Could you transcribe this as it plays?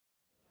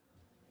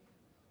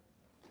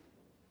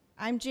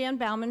I'm Jan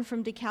Bauman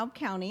from DeKalb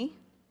County,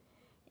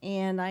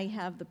 and I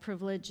have the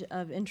privilege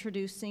of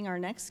introducing our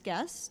next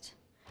guest.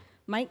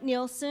 Mike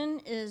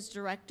Nielsen is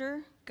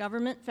Director,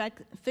 Government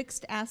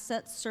Fixed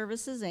Assets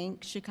Services,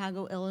 Inc.,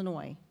 Chicago,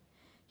 Illinois.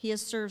 He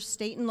has served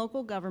state and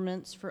local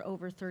governments for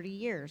over 30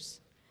 years.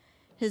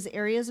 His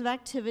areas of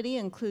activity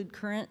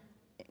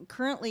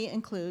currently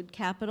include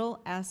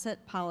capital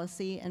asset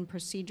policy and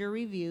procedure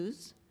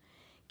reviews,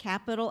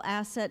 capital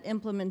asset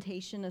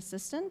implementation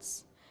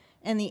assistance,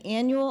 and the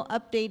annual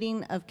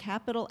updating of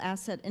capital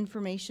asset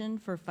information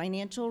for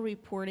financial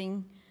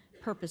reporting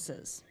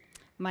purposes.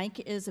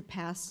 Mike is a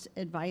past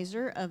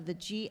advisor of the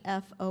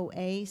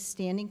GFOA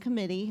Standing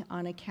Committee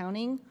on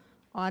Accounting,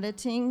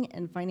 Auditing,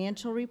 and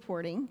Financial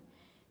Reporting,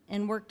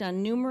 and worked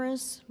on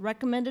numerous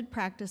recommended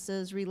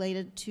practices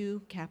related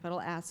to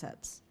capital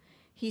assets.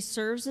 He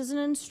serves as an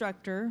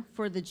instructor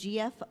for the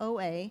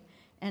GFOA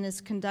and has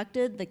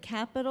conducted the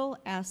Capital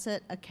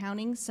Asset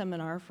Accounting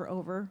Seminar for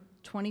over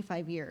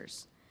 25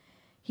 years.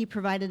 He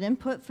provided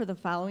input for the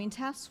following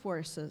task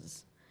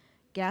forces: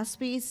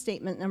 GASB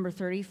Statement Number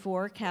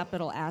 34,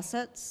 Capital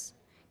Assets;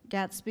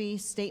 GASB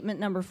Statement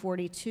Number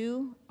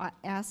 42,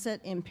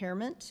 Asset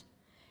Impairment;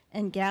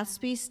 and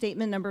GASB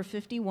Statement Number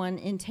 51,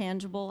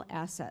 Intangible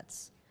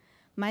Assets.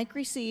 Mike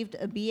received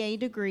a BA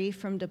degree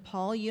from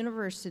DePaul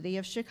University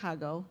of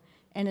Chicago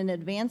and an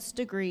advanced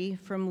degree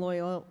from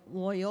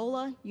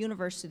Loyola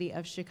University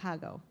of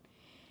Chicago.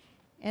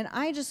 And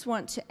I just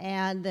want to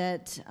add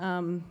that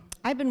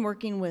I've been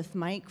working with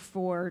Mike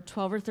for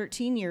 12 or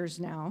 13 years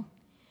now,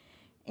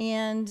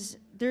 and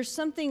there's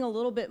something a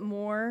little bit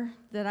more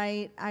that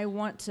I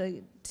want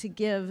to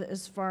give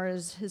as far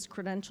as his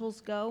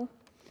credentials go.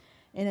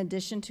 In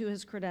addition to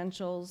his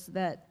credentials,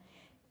 that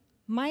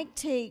Mike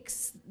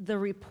takes the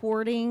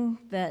reporting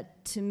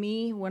that, to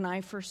me, when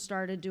I first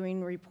started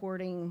doing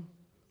reporting,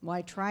 well,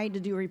 I tried to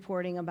do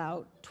reporting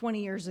about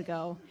 20 years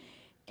ago,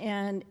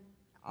 and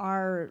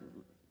our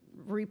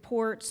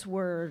reports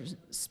were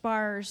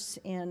sparse,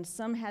 and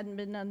some hadn't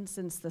been done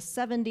since the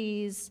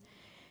 70s,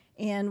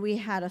 and we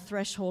had a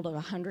threshold of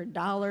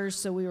 $100,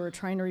 so we were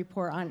trying to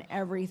report on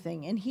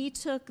everything. And he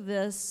took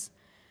this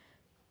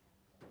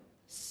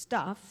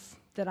stuff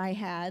that I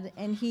had,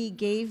 and he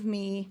gave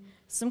me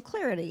some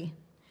clarity.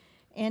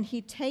 And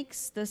he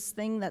takes this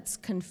thing that's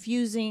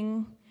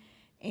confusing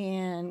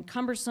and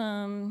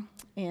cumbersome,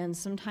 and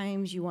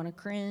sometimes you want to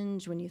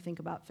cringe when you think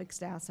about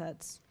fixed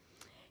assets,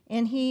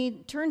 and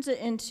he turns it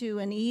into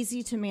an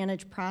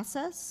easy-to-manage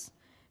process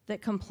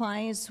that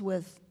complies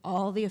with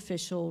all the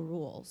official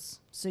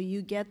rules. So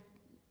you get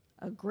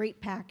a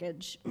great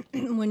package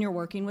when you're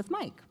working with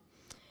Mike.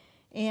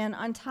 And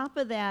on top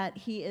of that,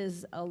 he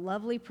is a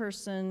lovely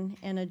person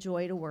and a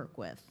joy to work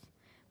with.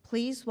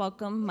 Please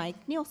welcome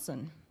Mike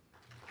Nielsen.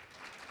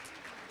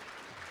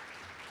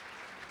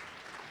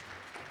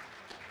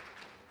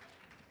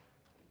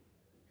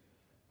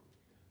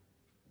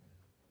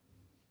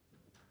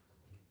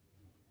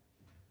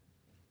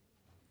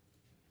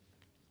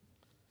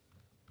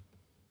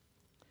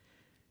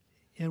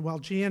 And while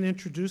Jan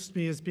introduced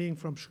me as being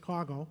from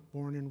Chicago,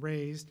 born and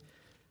raised,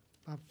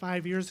 about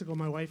 5 years ago,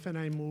 my wife and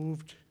I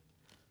moved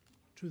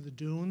to the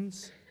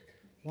Dunes,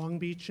 Long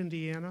Beach,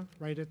 Indiana,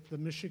 right at the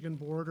Michigan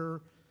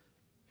border,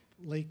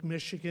 Lake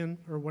Michigan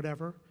or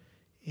whatever.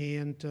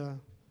 And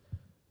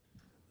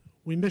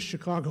we miss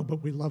Chicago,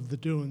 but we love the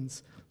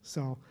Dunes.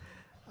 So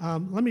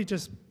let me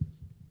just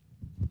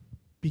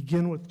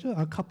begin with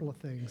a couple of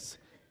things.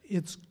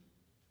 It's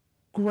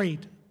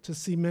great to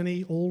see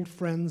many old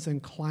friends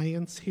and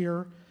clients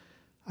here.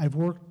 I've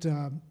worked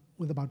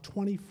with about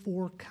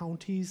 24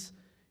 counties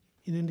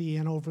in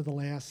Indiana over the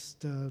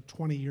last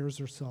 20 years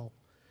or so.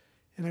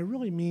 And I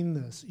really mean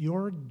this.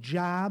 Your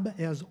job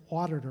as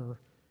auditor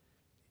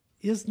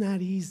is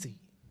not easy.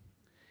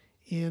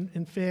 And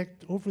in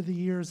fact, over the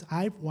years,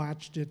 I've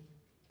watched it,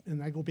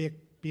 and I go back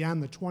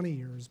beyond the 20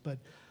 years, but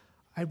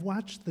I've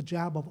watched the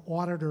job of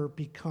auditor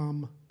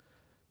become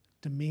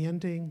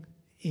demanding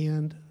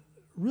and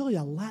really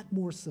a lot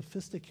more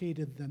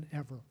sophisticated than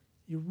ever.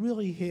 You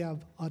really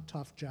have a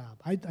tough job.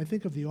 I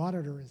think of the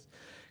auditor as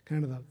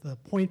kind of the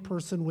point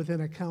person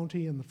within a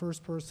county and the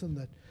first person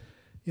that,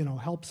 you know,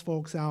 helps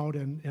folks out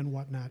and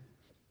whatnot.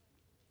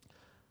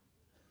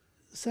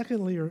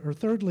 Secondly, or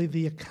thirdly,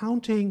 the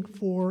accounting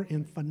for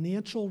and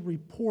financial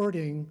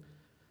reporting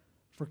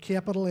for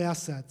capital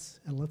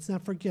assets, and let's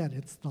not forget,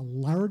 it's the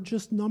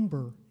largest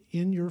number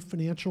in your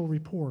financial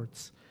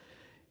reports.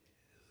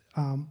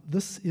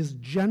 This is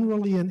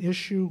generally an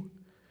issue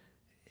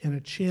and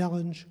a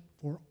challenge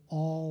for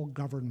all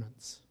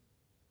governments.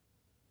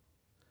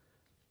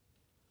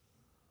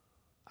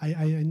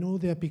 I know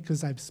that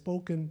because I've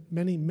spoken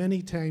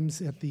many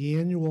times at the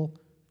annual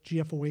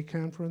GFOA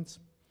conference.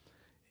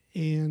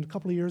 And a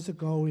couple of years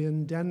ago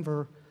in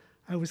Denver,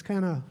 I was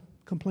kind of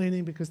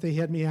complaining because they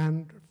had me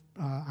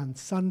on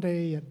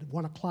Sunday at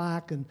 1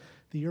 o'clock, and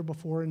the year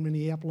before in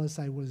Minneapolis,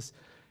 I was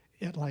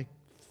at like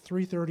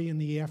 3:30 in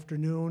the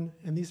afternoon,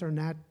 and these are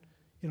not,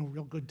 you know,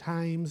 real good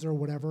times or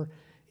whatever.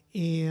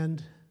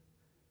 And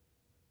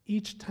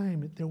each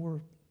time there were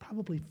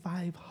probably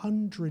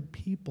 500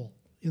 people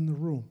in the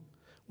room,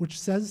 which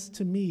says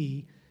to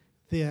me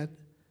that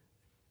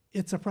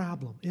it's a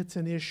problem, it's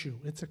an issue,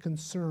 it's a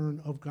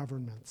concern of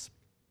governments.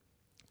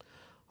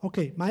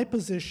 Okay, my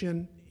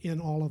position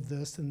in all of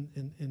this,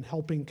 in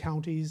helping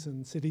counties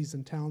and cities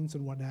and towns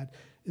and whatnot,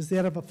 is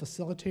that of a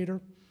facilitator.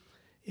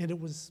 And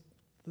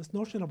this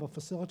notion of a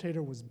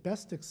facilitator was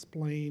best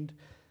explained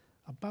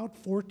about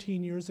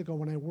 14 years ago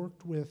when I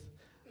worked with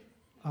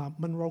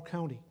Monroe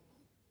County.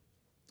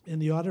 And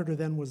the auditor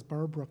then was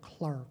Barbara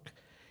Clark.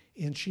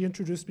 And she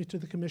introduced me to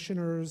the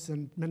commissioners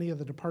and many of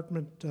the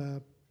department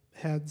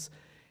heads.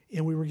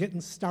 And we were getting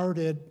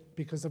started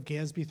because of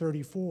GASB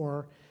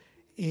 34.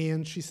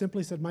 And she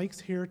simply said,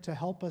 Mike's here to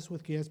help us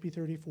with GASB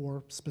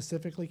 34,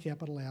 specifically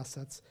capital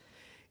assets.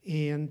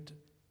 And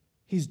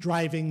he's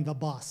driving the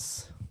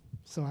bus.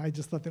 So I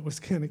just thought that was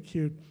kind of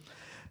cute.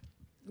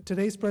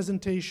 Today's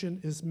presentation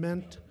is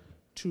meant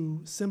to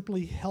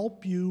simply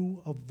help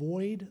you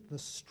avoid the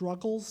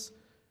struggles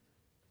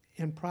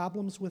and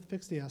problems with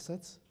fixed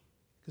assets,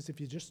 because if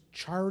you just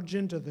charge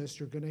into this,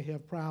 you're going to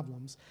have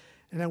problems.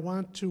 And I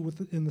want to,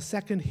 in the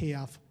second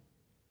half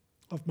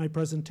of my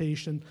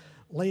presentation,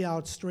 lay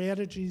out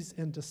strategies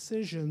and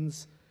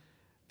decisions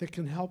that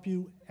can help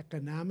you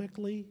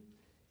economically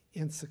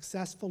and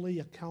successfully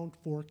account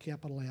for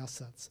capital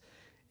assets.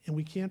 And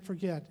we can't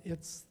forget,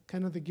 it's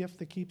kind of the gift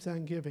that keeps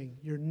on giving.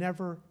 You're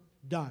never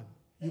done.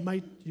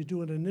 You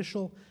do an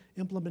initial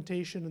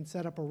implementation and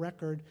set up a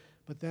record,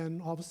 but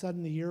then all of a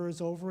sudden the year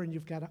is over and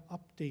you've got to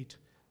update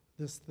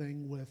this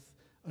thing with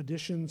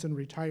additions and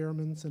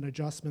retirements and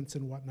adjustments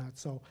and whatnot.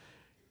 So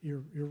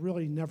you're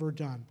really never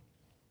done.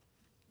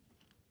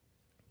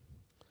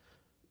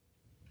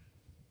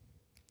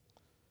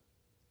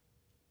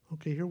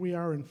 Okay, here we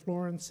are in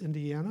Florence,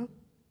 Indiana,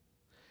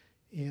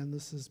 and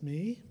this is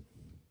me.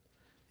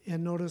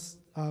 And notice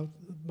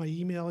my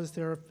email is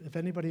there. If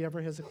anybody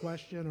ever has a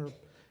question or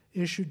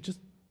issue, just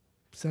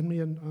send me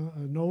a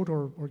note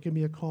or give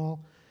me a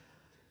call.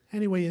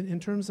 Anyway, in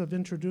terms of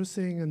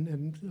introducing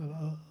and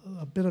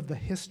a bit of the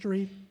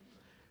history,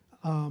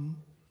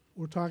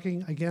 we're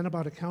talking again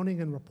about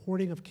accounting and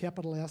reporting of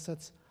capital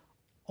assets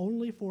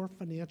only for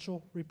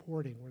financial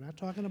reporting. We're not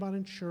talking about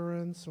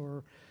insurance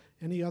or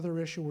any other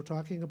issue. We're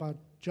talking about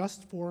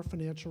just for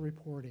financial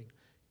reporting.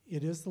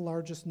 It is the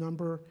largest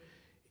number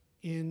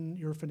in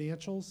your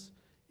financials.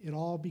 It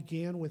all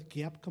began with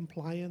GAAP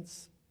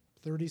compliance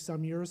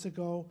 30-some years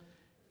ago.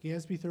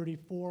 GASB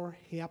 34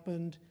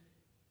 happened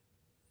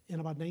in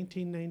about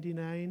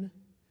 1999,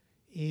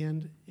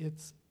 and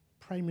it's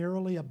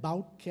primarily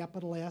about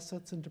capital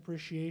assets and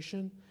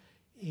depreciation.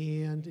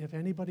 And if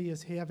anybody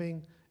is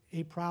having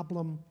a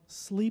problem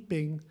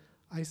sleeping,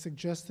 I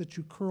suggest that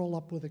you curl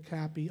up with a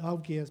copy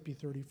of GASB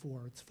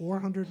 34. It's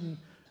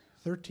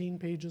 413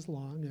 pages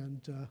long,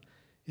 and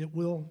it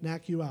will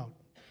knock you out.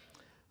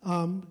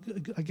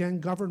 Again,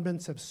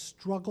 governments have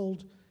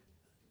struggled,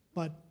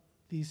 but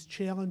these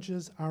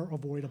challenges are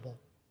avoidable.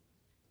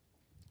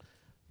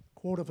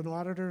 Quote of an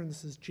auditor, and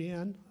this is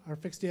Jan, our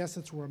fixed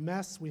assets were a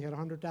mess. We had a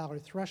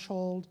 $100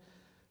 threshold,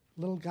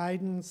 little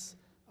guidance.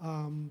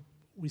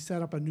 We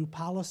set up a new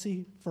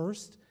policy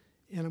first,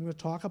 and I'm going to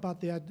talk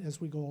about that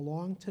as we go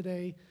along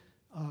today.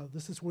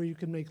 This is where you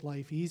can make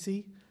life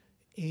easy.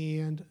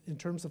 And in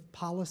terms of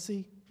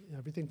policy,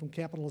 everything from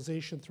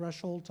capitalization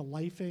threshold to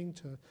lifing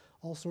to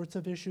all sorts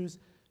of issues,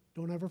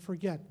 don't ever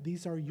forget,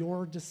 these are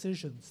your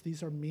decisions.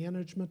 These are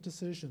management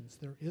decisions.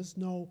 There is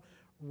no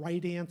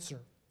right answer.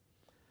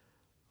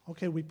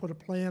 Okay, we put a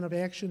plan of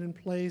action in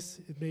place.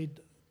 It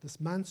made this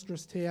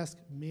monstrous task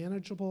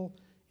manageable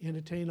and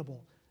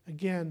attainable.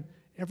 Again,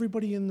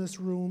 everybody in this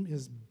room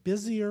is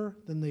busier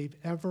than they've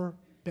ever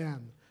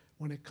been.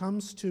 When it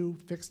comes to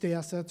fixed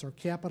assets or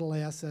capital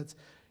assets,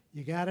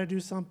 you got to do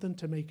something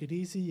to make it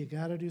easy. You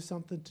got to do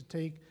something to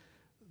take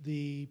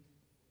the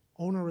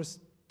onerous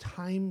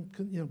time,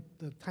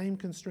 the time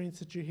constraints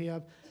that you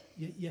have.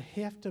 You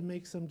have to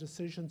make some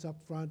decisions up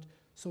front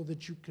so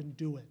that you can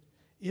do it.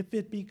 If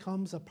it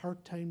becomes a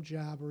part-time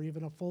job or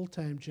even a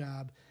full-time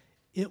job,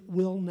 it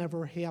will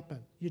never happen.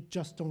 You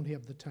just don't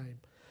have the time.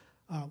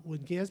 When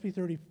GASB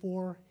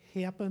 34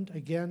 happened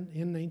again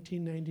in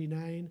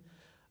 1999,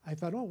 I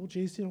thought, oh, well,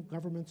 geez,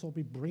 governments will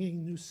be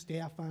bringing new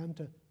staff on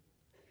to.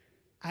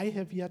 I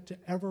have yet to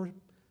ever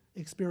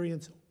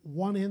experience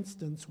one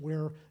instance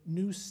where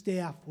new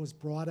staff was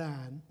brought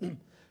on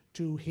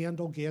to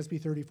handle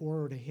GASB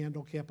 34 or to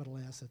handle capital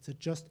assets. It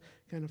just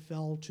kind of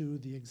fell to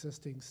the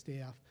existing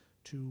staff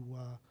to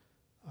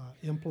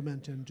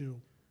implement and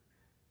do.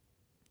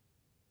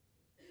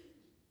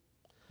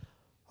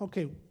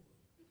 Okay,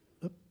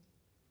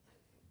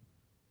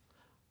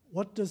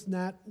 what does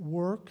not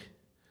work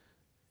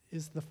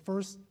is the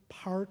first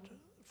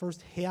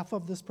half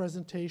of this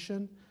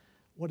presentation.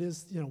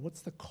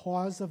 What's the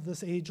cause of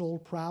this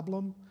age-old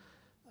problem?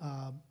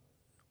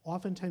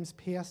 Oftentimes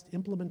past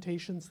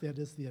implementations, that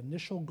is the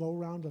initial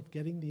go-round of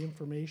getting the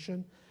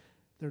information,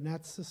 they're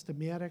not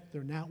systematic,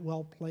 they're not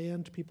well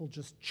planned. People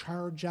just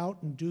charge out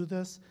and do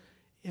this,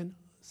 and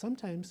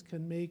sometimes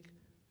can make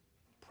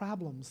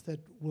problems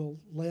that will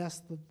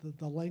last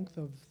the length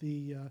of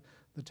the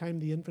time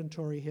the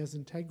inventory has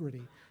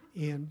integrity.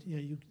 And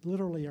you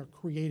literally are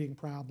creating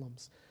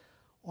problems.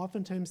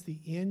 Oftentimes the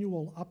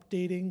annual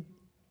updating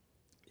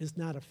is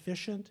not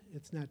efficient,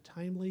 it's not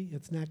timely,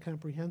 it's not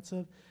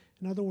comprehensive.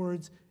 In other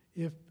words,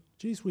 if,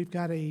 geez, we've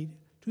got a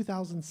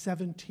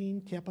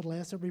 2017 capital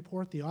asset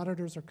report, the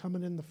auditors are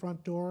coming in the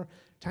front door,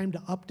 time to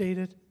update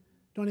it,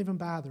 don't even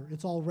bother.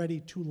 It's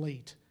already too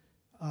late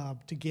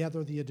to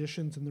gather the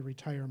additions and the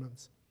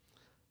retirements.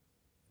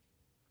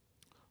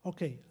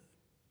 Okay,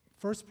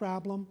 first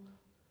problem,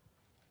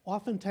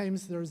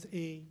 oftentimes there's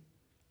a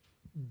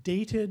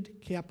dated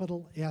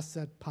capital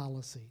asset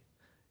policy.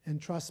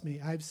 And trust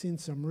me, I've seen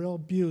some real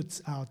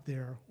buttes out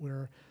there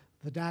where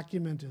the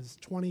document is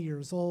 20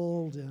 years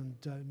old and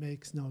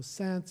makes no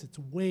sense. It's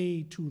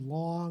way too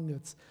long.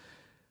 It's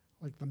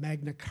like the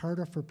Magna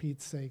Carta, for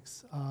Pete's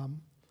sakes.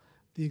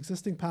 The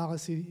existing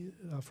policy,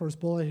 first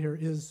bullet here,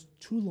 is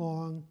too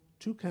long,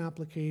 too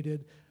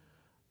complicated.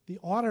 The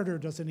auditor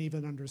doesn't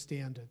even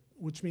understand it,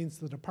 which means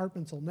the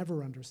departments will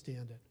never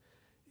understand it.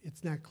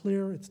 It's not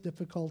clear, it's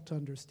difficult to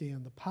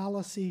understand. The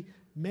policy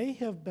may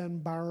have been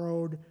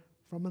borrowed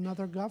from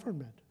another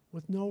government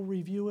with no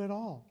review at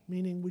all,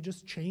 meaning we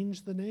just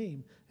changed the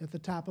name at the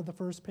top of the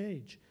first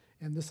page,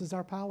 and this is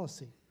our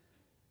policy.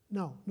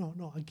 No, no,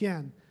 no.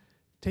 Again,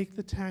 take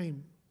the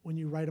time when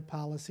you write a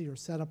policy or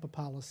set up a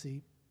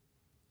policy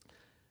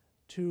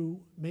to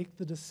make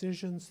the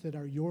decisions that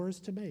are yours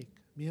to make,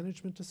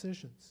 management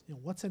decisions. You know,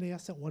 what's an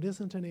asset, what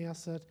isn't an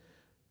asset,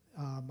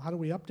 how do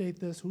we update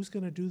this, who's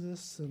going to do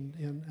this,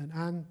 and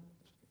on.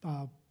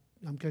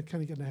 I'm kind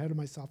of getting ahead of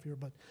myself here,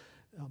 but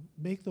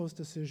make those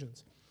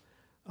decisions.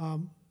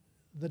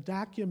 The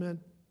document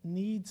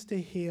needs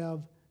to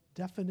have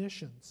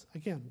definitions.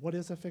 Again, what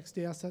is a fixed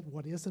asset,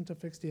 what isn't a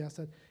fixed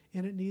asset,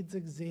 and it needs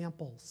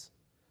examples.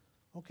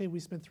 Okay, we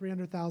spent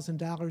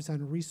 $300,000 on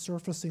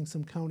resurfacing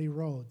some county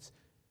roads.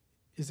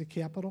 Is it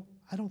capital?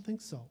 I don't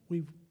think so.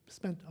 We've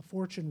spent a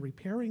fortune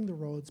repairing the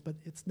roads, but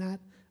it's not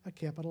a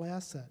capital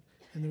asset.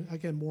 And there,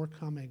 again, more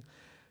coming.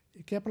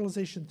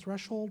 Capitalization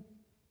threshold,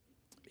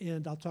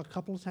 and I'll talk a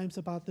couple of times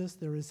about this.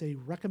 There is a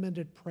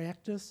recommended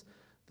practice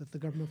that the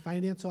government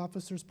finance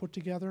officers put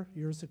together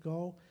years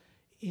ago,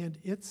 and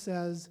it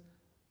says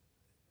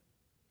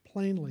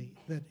plainly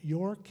that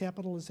your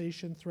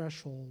capitalization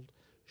threshold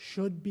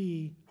should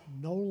be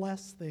no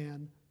less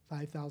than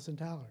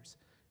 $5,000,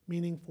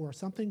 meaning for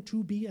something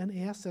to be an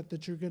asset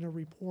that you're going to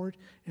report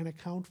and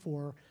account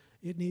for,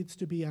 it needs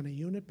to be on a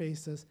unit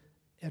basis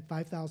at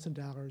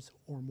 $5,000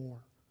 or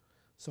more.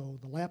 So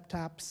the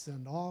laptops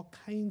and all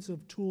kinds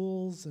of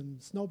tools and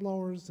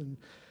snowblowers and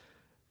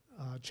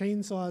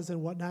chainsaws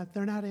and whatnot,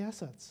 they're not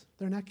assets.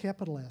 They're not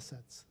capital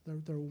assets.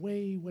 They're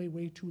way, way,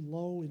 way too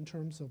low in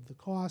terms of the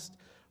cost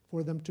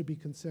for them to be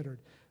considered.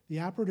 The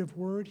operative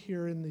word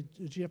here in the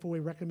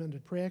GFOA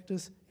recommended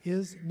practice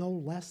is no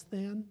less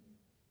than.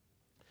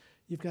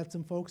 You've got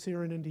some folks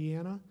here in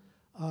Indiana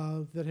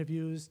that have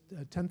used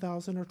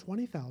 10,000 or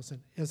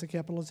 20,000 as a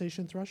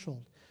capitalization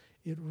threshold.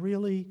 It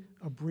really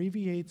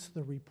abbreviates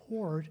the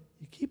report.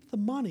 You keep the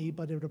money,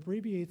 but it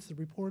abbreviates the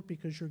report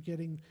because you're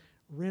getting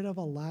rid of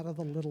a lot of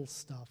the little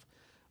stuff.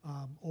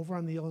 Over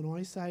on the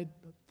Illinois side,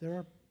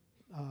 there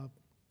are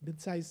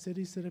mid-sized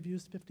cities that have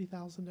used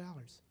 $50,000.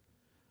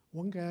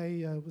 One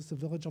guy was the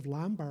village of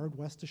Lombard,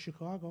 west of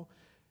Chicago.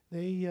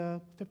 They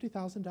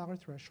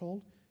 $50,000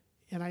 threshold,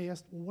 and I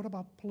asked, well, what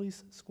about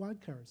police squad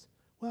cars?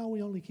 Well,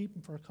 we only keep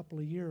them for a couple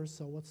of years,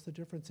 so what's the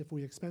difference if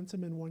we expense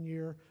them in 1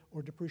 year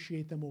or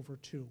depreciate them over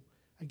 2?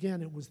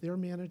 Again, it was their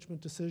management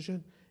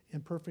decision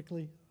and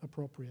perfectly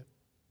appropriate.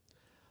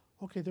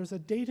 Okay, there's a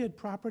dated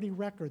property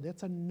record.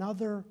 That's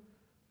another,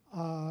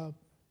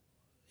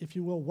 if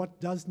you will,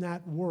 what does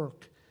not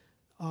work.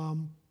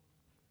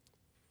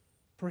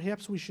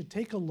 Perhaps we should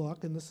take a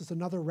look, and this is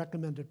another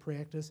recommended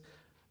practice,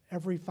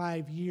 every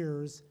 5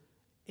 years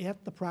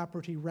at the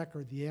property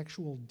record, the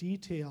actual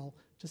detail,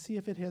 to see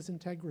if it has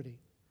integrity.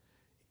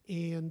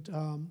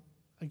 And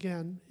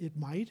again, it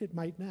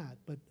might not,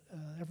 but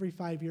every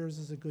 5 years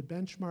is a good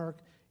benchmark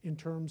in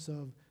terms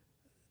of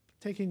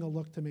taking a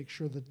look to make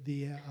sure that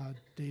the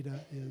data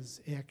is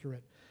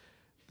accurate.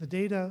 The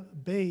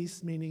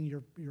database, meaning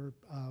your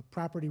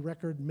property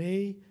record,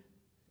 may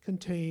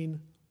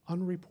contain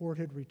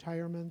unreported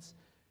retirements,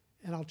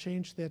 and I'll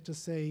change that to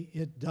say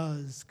it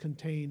does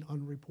contain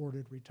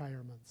unreported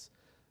retirements.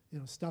 You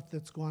know, stuff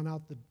that's gone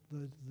out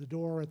the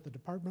door at the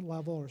department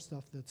level, or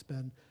stuff that's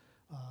been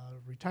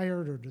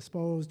retired or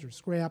disposed or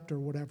scrapped or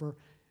whatever,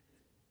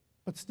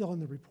 but still in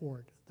the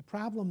report. The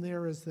problem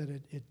there is that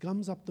it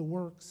gums up the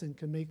works and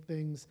can make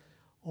things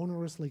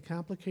onerously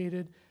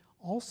complicated.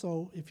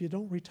 Also, if you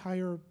don't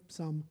retire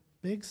some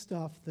big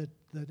stuff that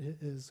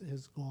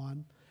is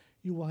gone,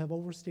 you will have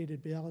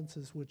overstated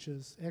balances, which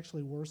is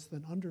actually worse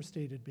than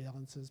understated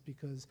balances,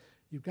 because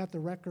you've got the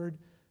record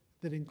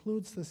that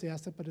includes this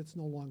asset, but it's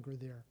no longer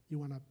there. You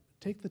want to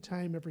take the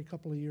time every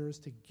couple of years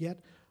to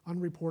get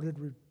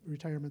unreported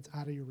retirements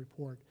out of your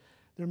report.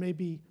 There may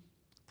be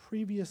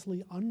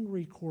previously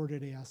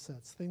unrecorded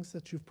assets, things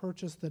that you've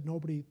purchased that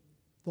nobody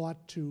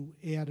thought to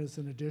add as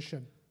an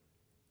addition.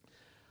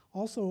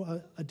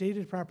 Also, a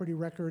dated property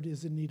record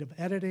is in need of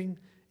editing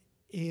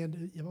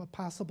and a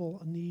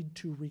possible need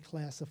to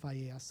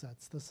reclassify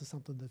assets. This is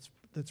something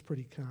that's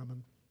pretty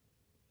common.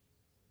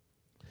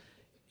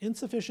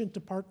 Insufficient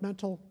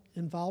departmental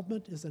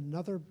involvement is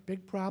another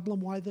big problem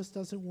why this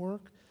doesn't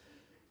work.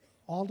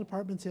 All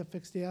departments have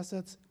fixed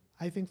assets.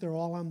 I think they're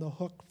all on the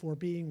hook for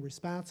being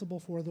responsible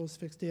for those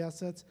fixed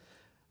assets.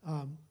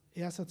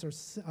 Assets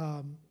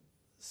are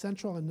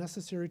central and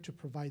necessary to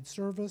provide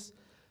service,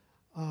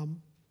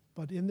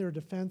 but in their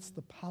defense,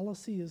 the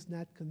policy is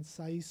not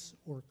concise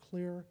or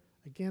clear.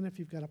 Again, if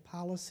you've got a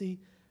policy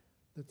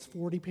that's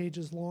 40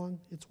 pages long,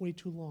 it's way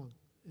too long.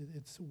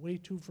 It's way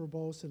too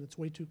verbose and it's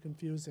way too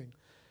confusing.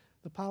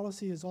 The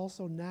policy is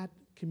also not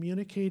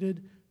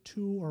communicated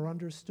to or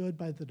understood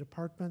by the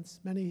departments.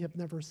 Many have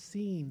never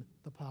seen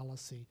the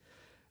policy.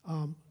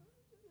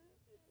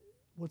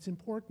 What's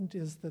important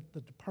is that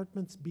the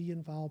departments be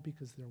involved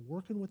because they're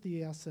working with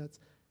the assets,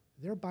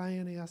 they're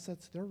buying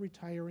assets, they're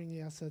retiring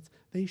assets.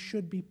 They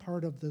should be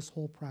part of this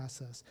whole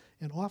process.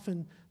 And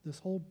often this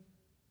whole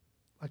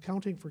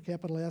accounting for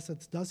capital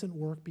assets doesn't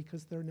work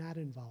because they're not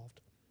involved.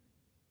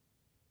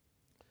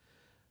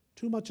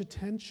 Too much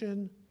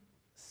attention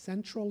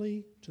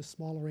centrally to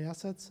smaller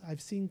assets.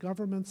 I've seen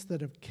governments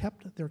that have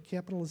kept their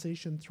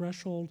capitalization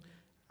threshold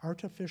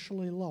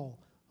artificially low,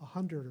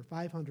 $100 or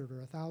 $500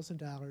 or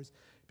 $1,000,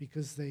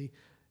 because they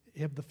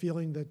have the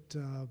feeling that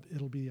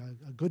it'll be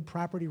a good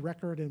property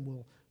record and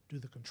we'll do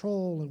the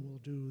control and we'll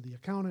do the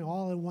accounting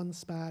all in one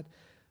spot.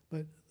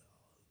 But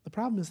the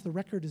problem is the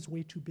record is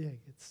way too big.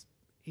 It's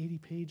 80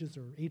 pages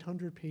or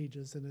 800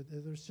 pages, and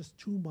there's just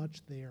too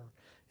much there.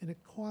 And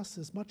it costs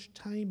as much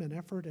time and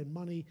effort and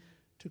money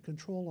to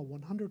control a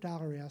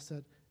 $100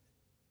 asset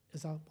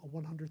as a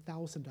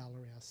 $100,000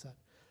 asset.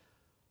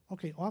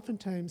 Okay,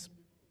 oftentimes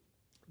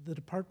the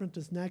department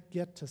does not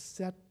get to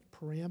set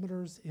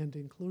parameters and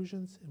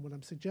inclusions, and what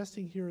I'm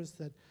suggesting here is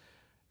that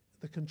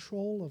the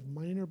control of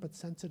minor but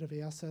sensitive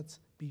assets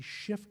be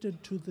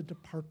shifted to the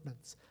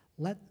departments.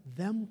 Let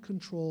them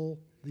control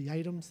the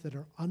items that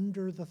are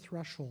under the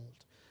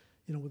threshold.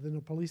 You know, within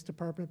a police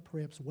department,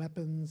 perhaps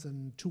weapons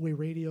and two-way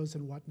radios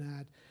and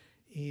whatnot.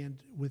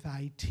 And with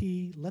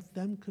IT, let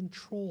them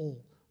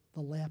control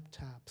the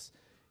laptops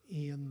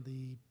and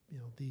the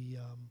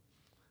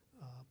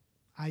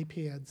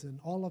iPads and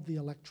all of the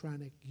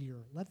electronic gear.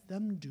 Let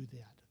them do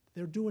that.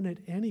 They're doing it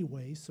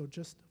anyway, so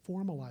just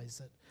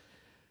formalize it.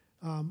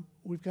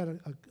 We've got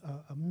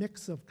a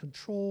mix of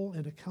control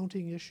and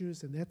accounting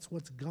issues, and that's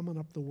what's gumming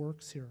up the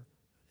works here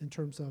in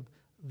terms of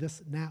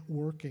this not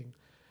working.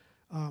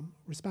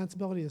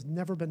 Responsibility has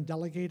never been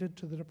delegated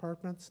to the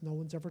departments. No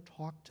one's ever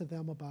talked to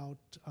them about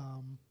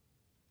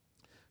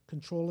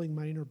controlling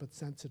minor but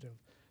sensitive.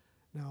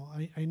 Now,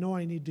 I know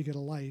I need to get a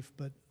life,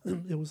 but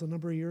it was a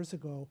number of years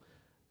ago.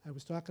 I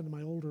was talking to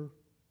my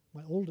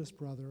oldest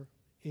brother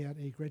at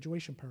a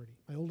graduation party.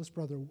 My oldest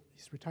brother,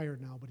 he's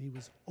retired now, but he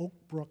was Oak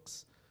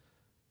Brook's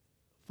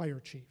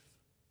fire chief.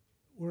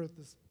 We're at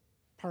this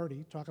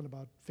party talking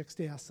about fixed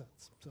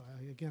assets. So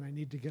again, I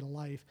need to get a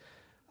life.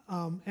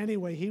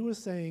 Anyway, he was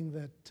saying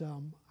that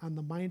on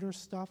the minor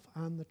stuff,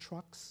 on the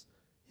trucks,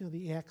 you know,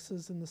 the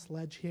axes and the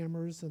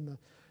sledgehammers and the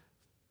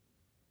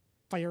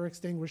fire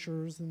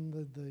extinguishers and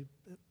the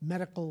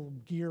medical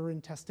gear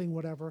and testing,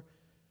 whatever,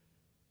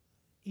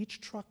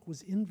 each truck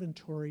was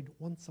inventoried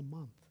once a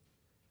month.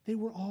 They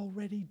were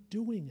already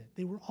doing it.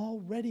 They were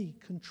already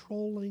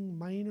controlling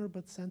minor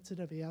but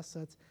sensitive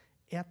assets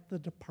at the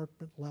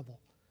department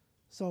level.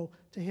 So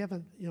to have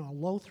a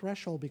low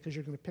threshold because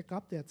you're going to pick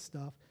up that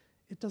stuff,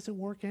 it doesn't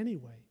work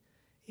anyway.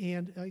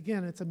 And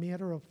again, it's a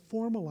matter of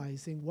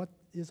formalizing what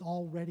is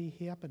already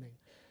happening.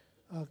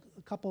 A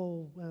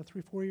couple,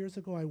 3-4 years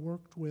ago, I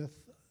worked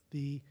with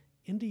the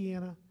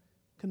Indiana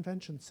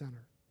Convention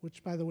Center,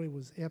 which, by the way,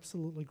 was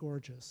absolutely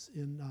gorgeous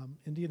in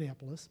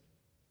Indianapolis.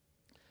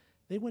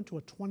 They went to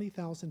a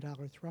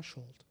 $20,000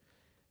 threshold.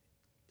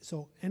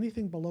 So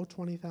anything below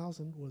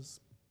 $20,000 was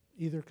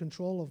either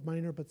control of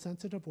minor but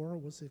sensitive or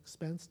was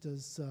expensed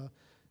as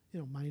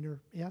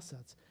minor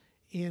assets.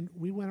 And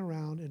we went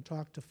around and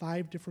talked to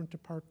 5 different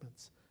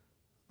departments.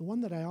 The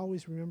one that I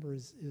always remember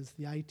is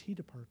the IT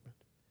department.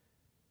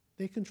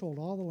 They controlled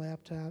all the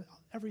laptops,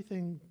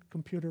 everything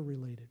computer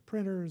related,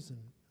 printers and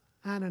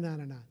on and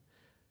on and on.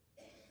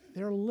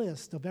 Their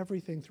list of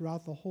everything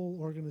throughout the whole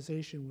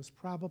organization was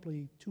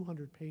probably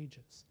 200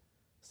 pages,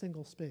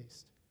 single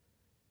spaced.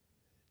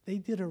 They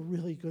did a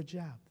really good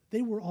job.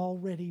 They were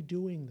already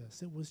doing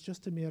this. It was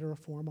just a matter of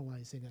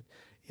formalizing it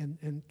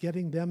and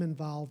getting them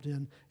involved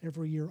in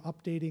every year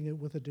updating it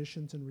with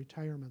additions and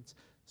retirements.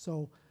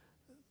 So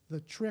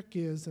the trick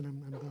is, and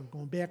I'm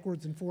going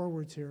backwards and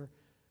forwards here,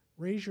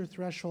 raise your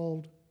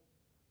threshold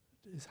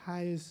as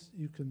high as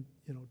you can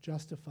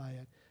justify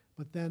it.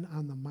 But then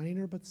on the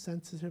minor but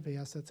sensitive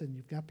assets, and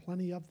you've got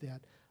plenty of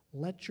that,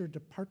 let your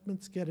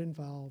departments get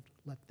involved,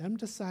 let them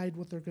decide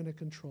what they're going to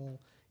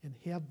control, and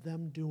have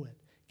them do it.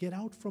 Get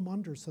out from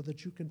under so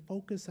that you can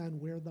focus on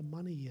where the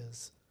money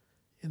is.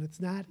 And it's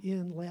not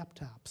in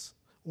laptops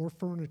or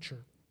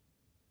furniture.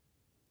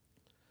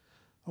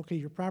 Okay,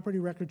 your property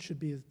record should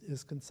be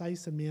as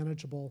concise and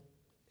manageable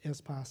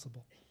as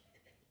possible.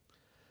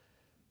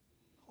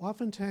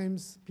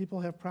 Oftentimes,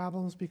 people have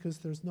problems because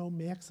there's no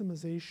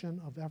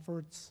maximization of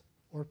efforts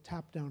or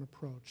top-down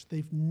approach.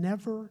 They've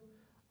never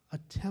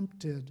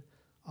attempted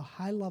a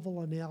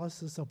high-level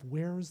analysis of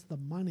where's the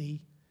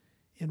money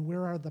and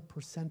where are the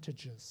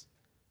percentages.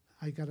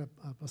 I got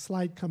a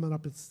slide coming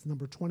up, it's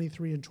number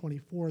 23 and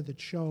 24,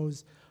 that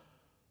shows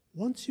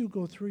once you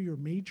go through your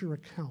major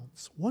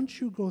accounts,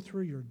 once you go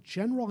through your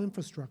general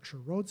infrastructure,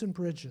 roads and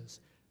bridges,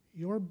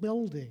 your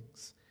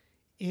buildings,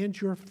 and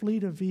your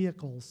fleet of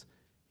vehicles,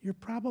 you're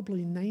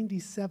probably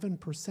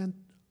 97%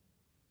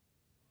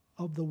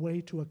 of the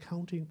way to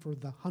accounting for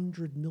the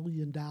 $100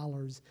 million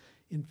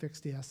in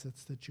fixed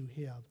assets that you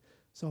have.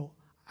 So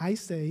I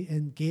say,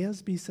 and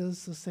GASB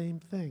says the same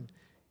thing,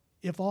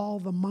 if all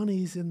the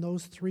money's in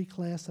those three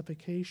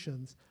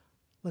classifications,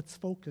 let's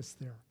focus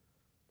there.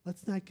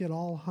 Let's not get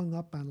all hung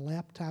up on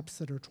laptops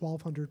that are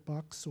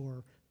 $1,200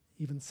 or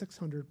even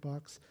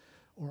 $600,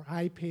 or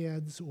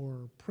iPads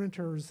or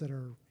printers that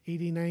are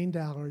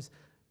 $89.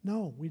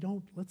 No, we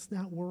don't, let's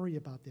not worry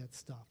about that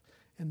stuff.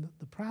 And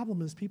the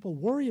problem is people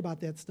worry about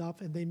that stuff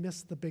and they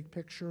miss the big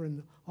picture,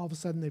 and all of a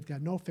sudden they've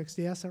got no fixed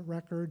asset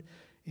record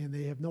and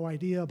they have no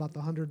idea about the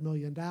 $100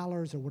 million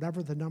or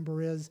whatever the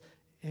number is,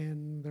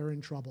 and they're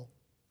in trouble.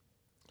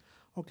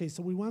 Okay,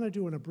 so we want to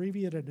do an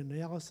abbreviated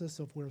analysis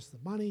of where's the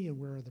money and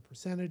where are the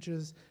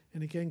percentages.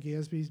 And again,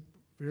 GASB's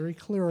very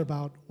clear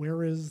about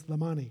where is the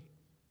money.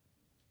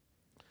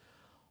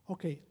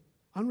 Okay,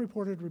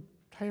 unreported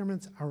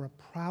retirements are a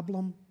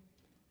problem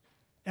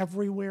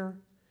everywhere,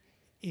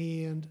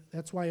 and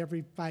that's why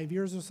every 5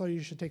 years or so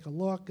you should take a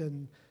look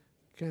and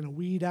kind of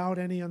weed out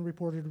any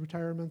unreported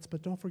retirements.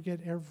 But don't forget,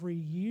 every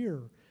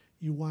year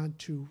you want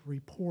to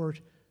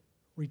report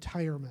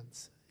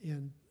retirements,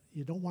 and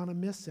you don't want to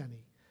miss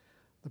any.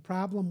 The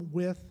problem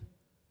with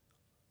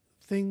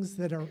things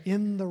that are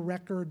in the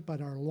record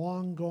but are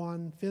long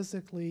gone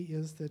physically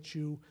is that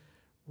you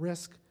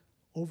risk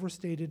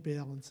overstated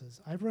balances.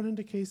 I've run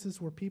into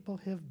cases where people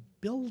have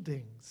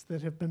buildings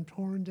that have been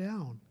torn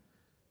down.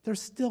 They're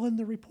still in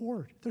the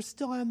report. They're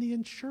still on the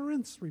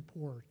insurance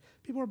report.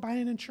 People are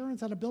buying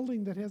insurance on a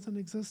building that hasn't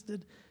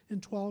existed in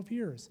 12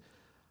 years.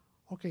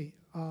 Okay,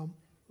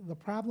 the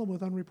problem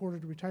with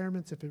unreported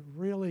retirements, if it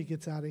really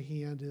gets out of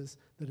hand, is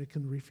that it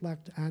can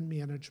reflect on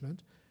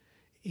management,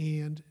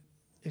 and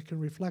it can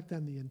reflect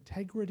on the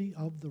integrity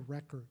of the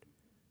record.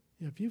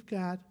 You know, if you've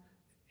got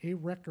a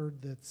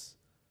record that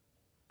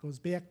goes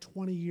back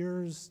 20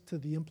 years to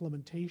the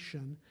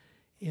implementation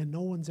and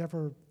no one's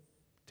ever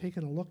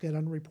taken a look at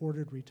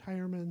unreported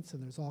retirements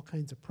and there's all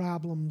kinds of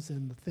problems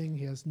and the thing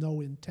has no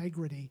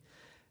integrity,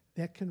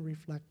 that can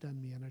reflect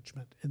on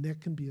management, and that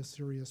can be a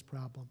serious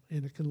problem,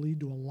 and it can lead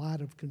to a lot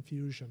of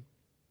confusion.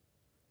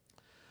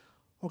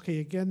 Okay,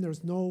 again,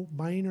 there's no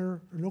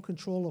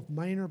control of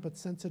minor but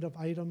sensitive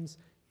items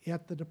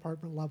at the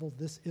department level.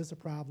 This is a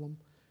problem,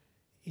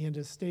 and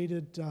as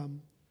stated,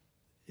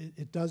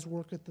 it does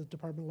work at the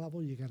department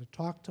level. You got to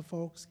talk to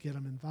folks, get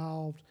them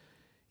involved,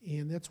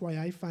 and that's why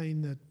I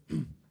find that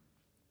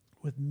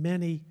with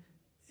many,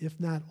 if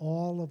not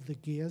all, of the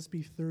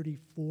GASB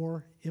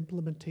 34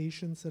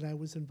 implementations that I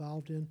was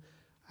involved in,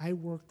 I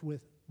worked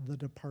with the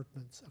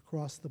departments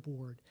across the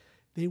board.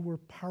 They were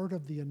part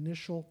of the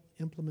initial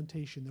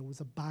implementation. There was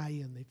a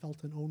buy-in. They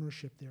felt an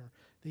ownership there.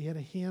 They had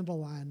a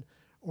handle on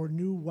or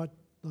knew what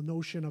the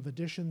notion of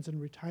additions and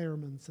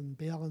retirements and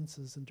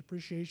balances and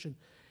depreciation,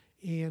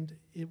 and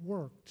it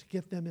worked to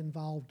get them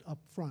involved up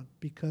front,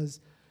 because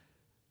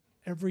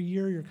every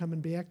year you're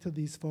coming back to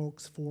these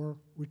folks for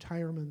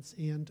retirements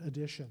and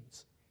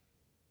additions.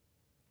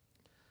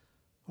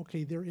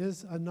 Okay, there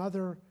is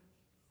another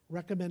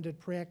recommended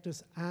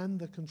practice on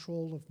the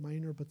control of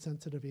minor but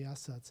sensitive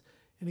assets.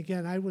 And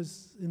again, I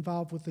was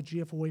involved with the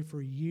GFOA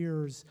for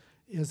years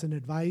as an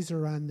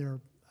advisor on their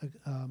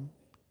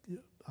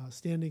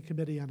Standing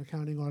Committee on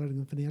Accounting, Auditing,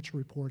 and Financial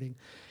Reporting.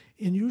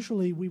 And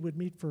usually we would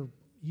meet for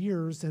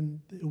years,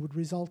 and it would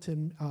result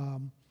in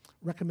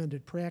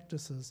recommended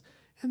practices.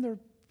 And they're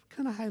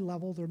kind of high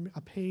level. They're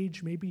a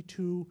page, maybe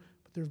two,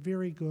 but they're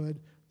very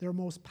good. Their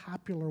most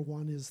popular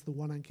one is the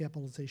one on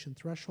capitalization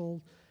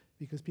threshold,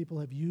 because people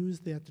have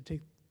used that to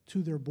take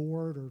to their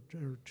board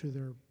or to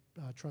their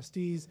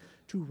trustees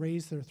to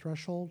raise their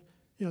threshold.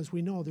 You know, as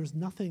we know, there's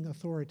nothing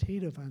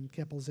authoritative on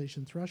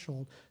capitalization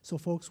threshold, so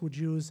folks would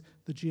use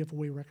the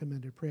GFOA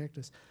recommended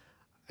practice.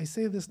 I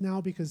say this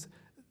now because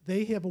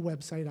they have a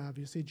website,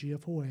 obviously,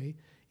 GFOA,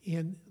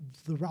 and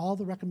all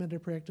the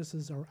recommended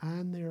practices are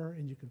on there,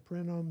 and you can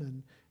print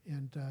them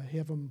and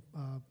have them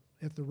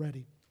at the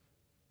ready.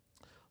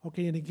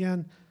 Okay, and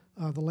again,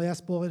 the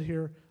last bullet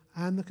here,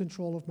 on the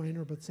control of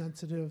minor but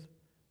sensitive,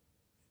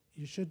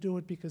 you should do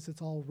it because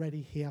it's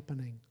already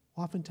happening.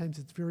 Oftentimes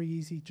it's very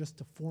easy just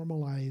to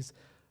formalize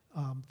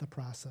the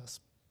process.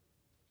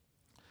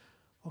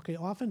 Okay,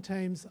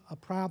 oftentimes a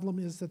problem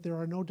is that there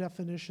are no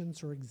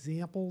definitions or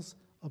examples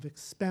of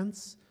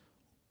expense,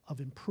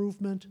 of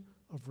improvement,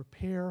 of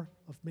repair,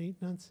 of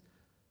maintenance.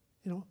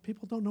 You know,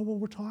 people don't know what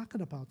we're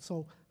talking about.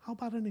 So how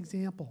about an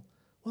example?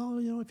 Well,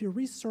 you know, if you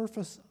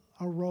resurface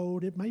a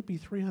road, it might be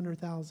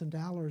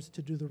 $300,000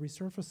 to do the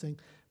resurfacing,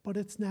 but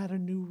it's not a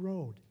new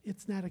road.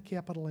 It's not a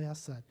capital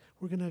asset.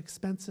 We're going to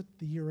expense it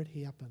the year it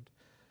happened.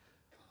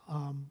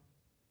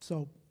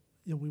 So,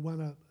 you know, we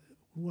want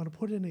to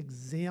put in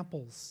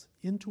examples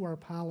into our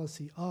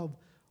policy of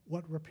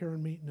what repair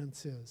and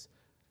maintenance is,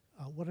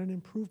 what an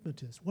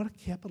improvement is, what a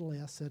capital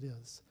asset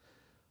is.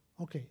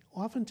 Okay,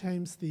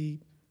 oftentimes the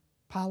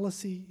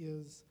policy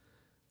is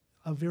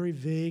a very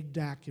vague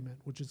document,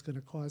 which is going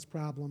to cause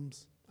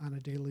problems on a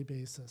daily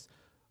basis.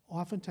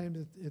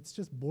 Oftentimes it's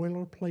just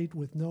boilerplate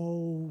with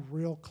no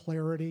real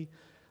clarity.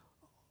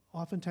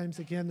 Oftentimes,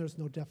 again, there's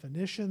no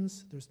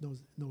definitions, there's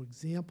no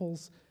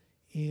examples,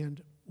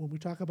 and when we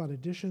talk about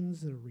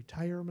additions or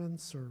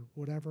retirements or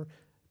whatever,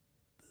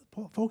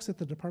 folks at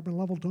the department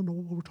level don't know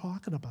what we're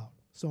talking about.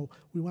 So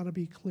we want to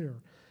be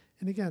clear.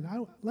 And again,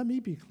 let me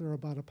be clear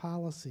about a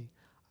policy.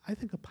 I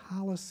think a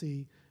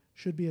policy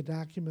should be a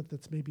document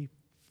that's maybe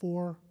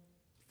 4,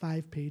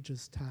 5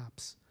 pages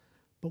tops.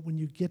 But when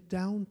you get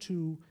down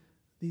to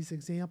these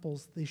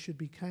examples, they should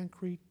be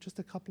concrete, just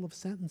a couple of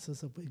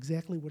sentences of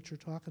exactly what you're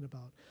talking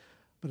about.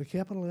 But a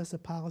capital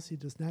asset policy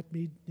does not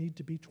need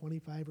to be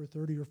 25 or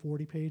 30 or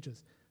 40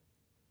 pages.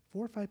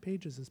 4 or 5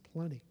 pages is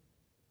plenty.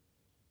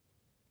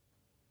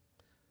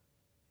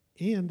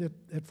 And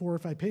at 4 or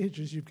 5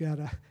 pages, you've got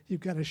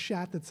a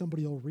shot that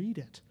somebody will read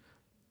it.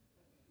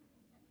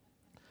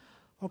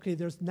 Okay,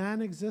 there's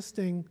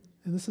non-existing,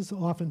 and this is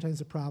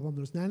oftentimes a problem,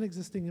 there's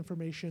non-existing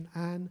information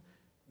on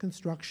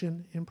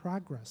construction in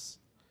progress.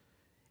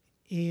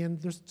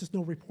 And there's just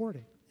no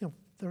reporting. You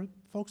know,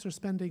 folks are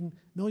spending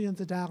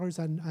millions of dollars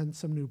on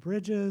some new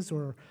bridges,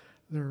 or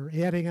they're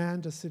adding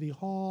on to City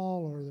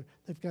Hall, or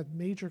they've got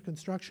major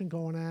construction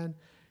going on,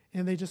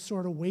 and they just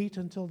sort of wait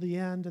until the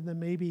end and then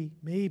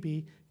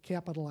maybe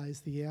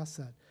capitalize the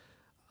asset.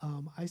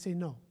 I say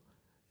no.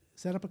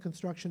 Set up a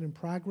construction in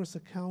progress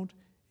account.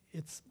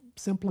 It's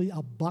simply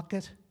a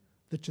bucket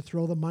that you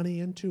throw the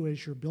money into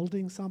as you're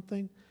building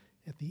something.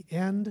 At the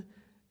end,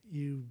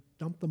 you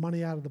dump the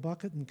money out of the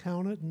bucket and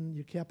count it, and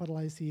you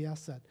capitalize the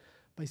asset.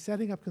 By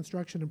setting up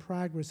construction in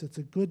progress, it's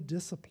a good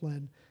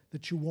discipline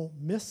that you won't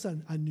miss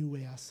a new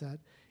asset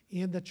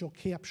and that you'll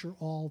capture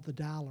all the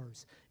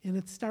dollars. And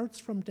it starts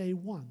from day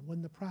one.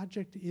 When the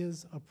project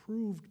is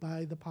approved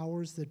by the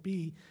powers that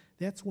be,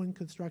 that's when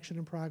construction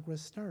in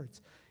progress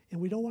starts. And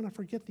we don't want to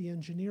forget the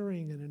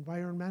engineering and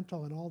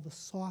environmental and all the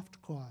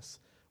soft costs,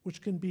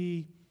 which can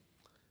be,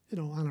 you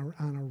know,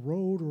 on a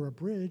road or a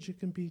bridge, it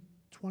can be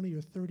 20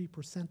 or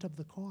 30% of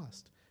the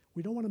cost.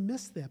 We don't want to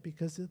miss that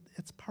because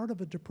it's part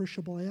of a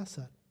depreciable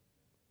asset.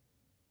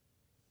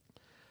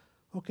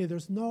 Okay,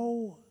 there's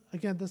no,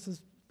 again, this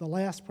is the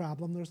last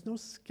problem, there's no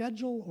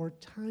schedule or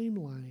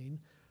timeline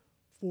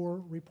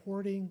for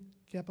reporting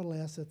capital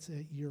assets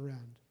at year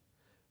end.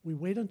 We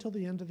wait until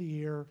the end of the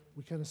year,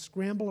 we kind of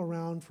scramble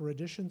around for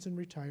additions and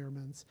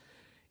retirements,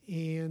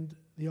 and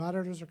the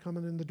auditors are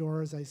coming in the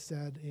door, as I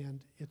said, and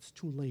it's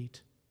too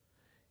late.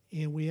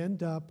 And we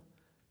end up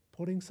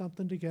putting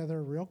something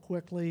together real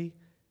quickly.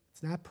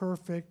 It's not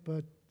perfect,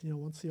 but you know,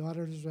 once the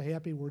auditors are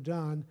happy, we're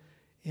done.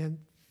 And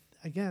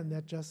again,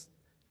 that just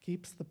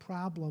keeps the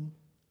problem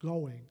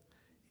going.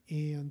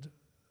 And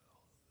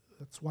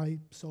that's why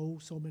so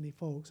many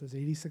folks, there's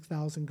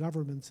 86,000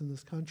 governments in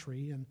this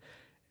country, and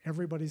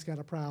everybody's got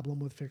a problem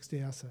with fixed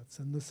assets,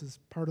 and this is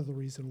part of the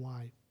reason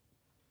why.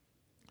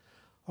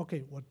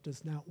 Okay, what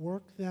does not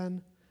work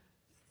then?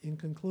 In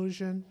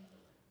conclusion,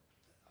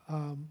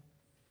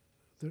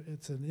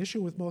 it's an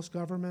issue with most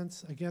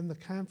governments. Again, the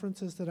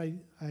conferences that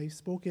I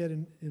spoke at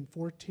in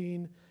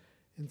 14,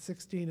 and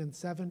 16, and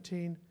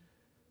 17,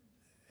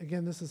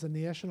 again, this is a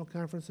national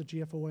conference, the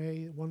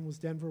GFOA. One was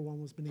Denver,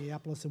 one was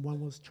Minneapolis, and one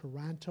was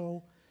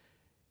Toronto.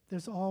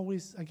 There's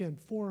always, again,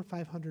 400 or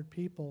 500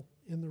 people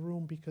in the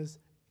room because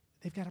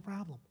they've got a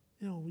problem.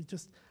 You know,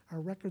 our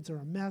records are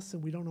a mess,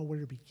 and we don't know where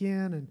to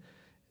begin, and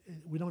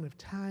we don't have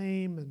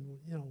time, and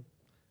you know,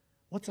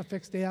 what's a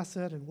fixed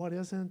asset and what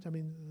isn't? I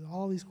mean,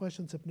 all these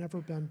questions have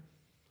never been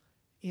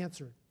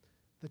answered.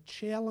 The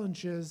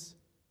challenges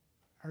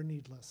are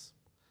needless.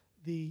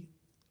 The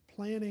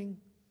planning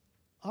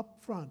up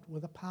front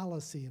with a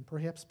policy and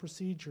perhaps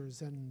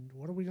procedures and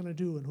what are we going to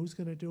do and who's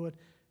going to do it,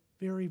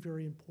 very,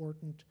 very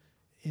important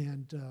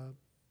and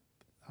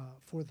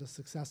for the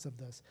success of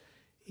this.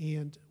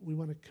 And we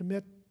want to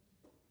commit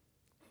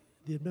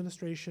the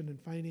administration and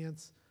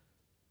finance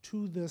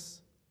to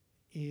this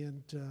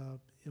and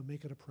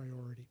make it a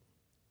priority.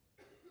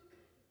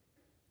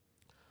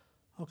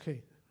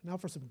 Okay, now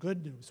for some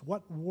good news.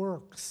 What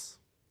works?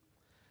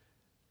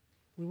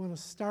 We want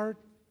to start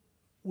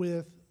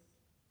with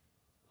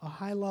a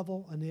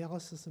high-level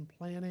analysis and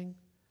planning.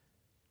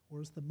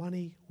 Where's the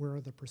money? Where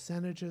are the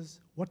percentages?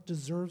 What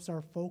deserves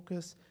our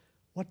focus?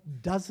 What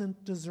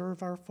doesn't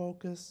deserve our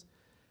focus?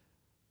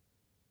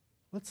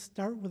 Let's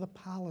start with a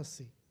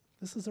policy.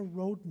 This is a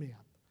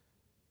roadmap.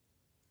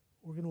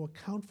 We're going to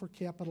account for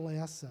capital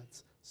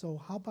assets.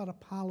 So how about a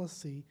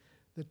policy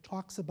that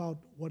talks about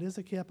what is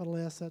a capital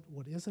asset,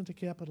 what isn't a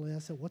capital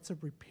asset, what's a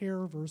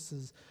repair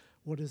versus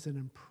what is an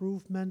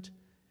improvement,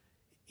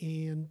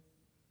 and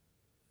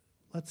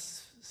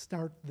let's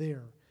start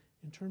there.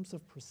 In terms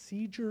of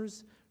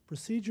procedures,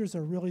 procedures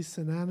are really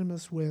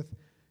synonymous with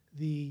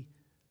the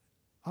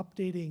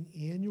updating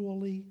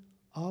annually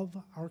of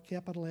our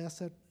capital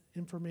asset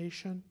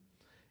information.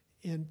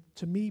 And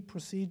to me,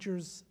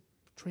 procedures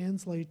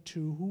translate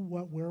to who,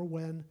 what, where,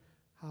 when,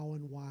 how,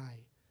 and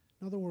why.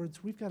 In other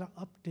words, we've got to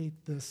update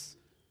this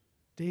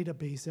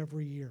database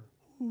every year.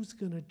 Who's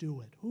going to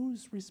do it?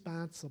 Who's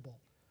responsible?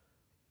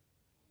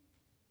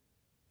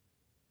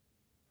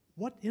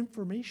 What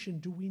information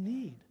do we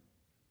need?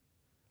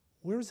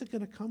 Where's it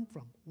going to come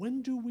from?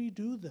 When do we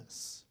do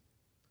this?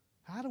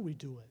 How do we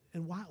do it?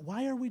 And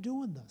why are we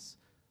doing this?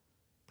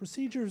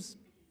 Procedures,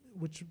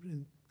 which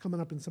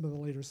coming up in some of the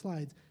later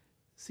slides,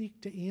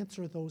 seek to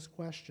answer those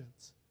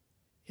questions.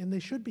 And they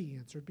should be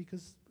answered,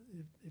 because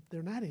if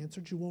they're not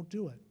answered, you won't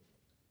do it.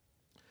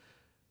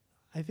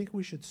 I think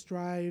we should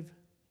strive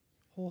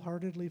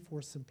wholeheartedly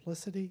for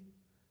simplicity,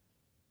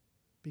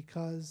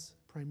 because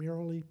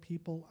primarily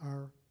people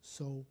are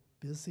so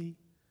busy.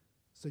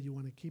 So you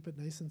want to keep it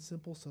nice and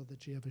simple so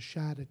that you have a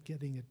shot at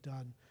getting it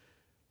done.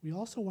 We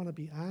also want to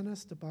be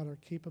honest about our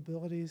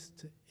capabilities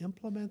to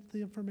implement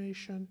the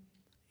information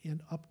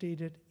and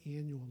update it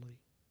annually.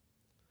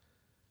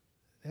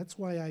 That's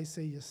why I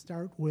say you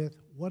start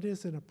with what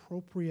is an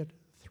appropriate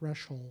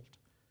threshold.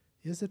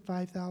 Is it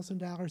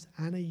 $5,000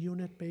 on a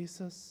unit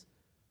basis?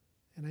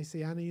 And I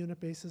say on a unit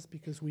basis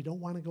because we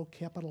don't want to go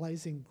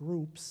capitalizing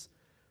groups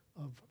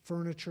of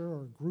furniture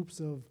or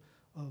groups of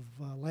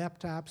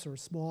laptops or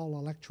small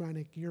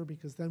electronic gear,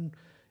 because then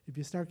if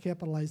you start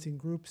capitalizing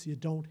groups, you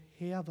don't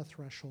have a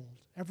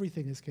threshold.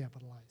 Everything is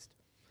capitalized.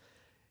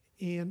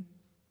 And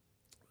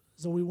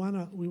so we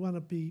want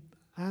to be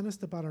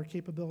honest about our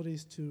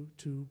capabilities to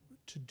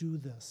do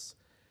this.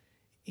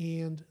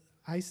 And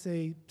I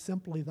say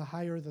simply the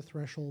higher the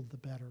threshold, the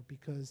better,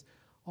 because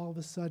all of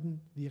a sudden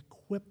the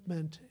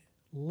equipment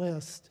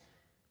list,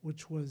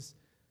 which was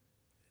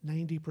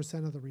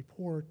 90% of the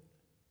report,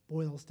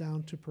 boils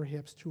down to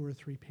perhaps 2 or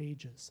 3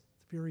 pages. It's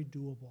very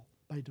doable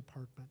by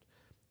department.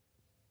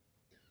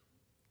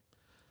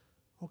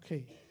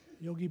 Okay,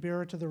 Yogi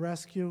Berra to the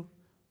rescue.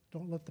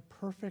 Don't let the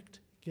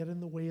perfect get in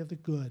the way of the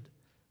good.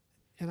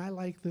 And I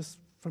like this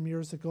from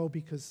years ago,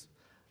 because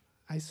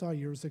I saw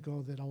years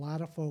ago that a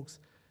lot of folks,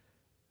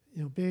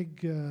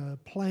 big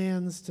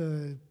plans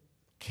to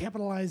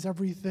capitalize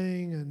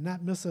everything and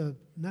not miss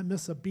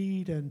a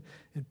beat and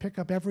pick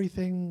up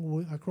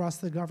everything across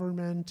the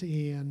government,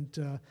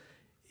 and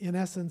in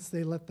essence,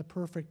 they let the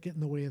perfect get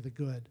in the way of the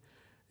good.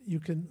 You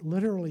can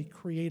literally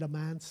create a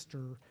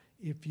monster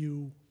if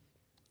you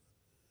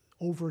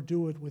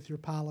overdo it with your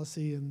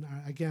policy and,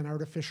 again,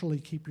 artificially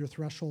keep your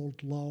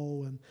threshold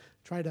low and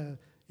try to,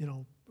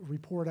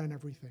 report on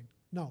everything.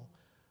 No.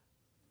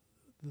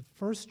 The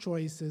first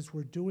choice is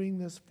we're doing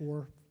this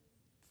for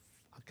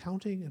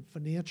accounting and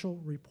financial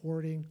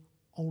reporting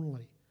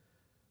only.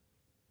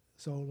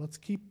 So let's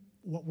keep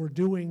what we're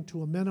doing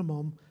to a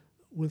minimum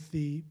with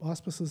the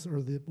auspices,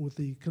 or with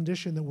the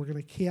condition that we're going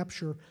to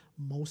capture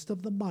most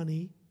of the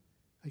money.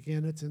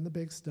 Again, it's in the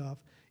big stuff,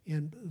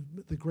 and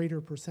the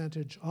greater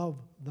percentage of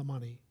the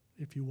money,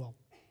 if you will.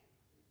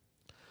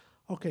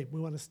 Okay, we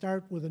want to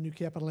start with a new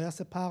capital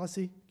asset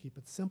policy. Keep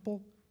it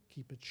simple,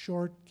 keep it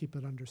short, keep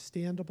it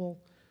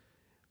understandable.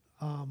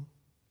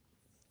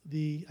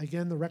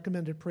 Again, the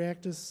recommended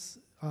practice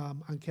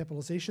on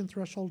capitalization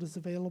threshold is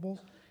available,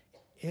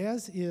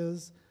 as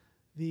is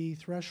the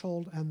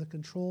threshold on the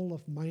control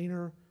of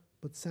minor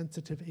but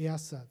sensitive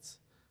assets.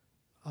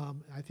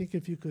 I think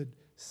if you could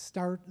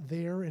start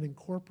there and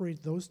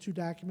incorporate those 2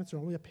 documents, they're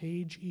only a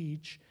page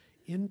each,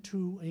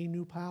 into a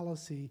new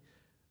policy,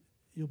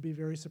 you'll be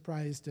very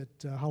surprised at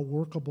how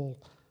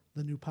workable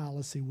the new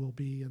policy will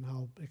be and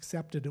how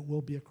accepted it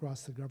will be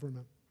across the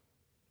government.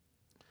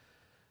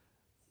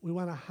 We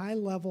want a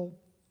high-level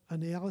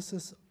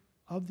analysis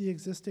of the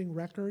existing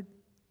record.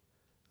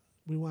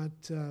 We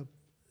want to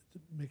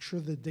make sure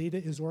the data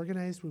is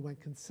organized. We want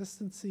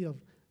consistency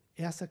of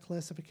asset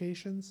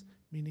classifications,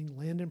 meaning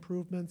land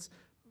improvements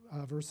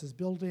versus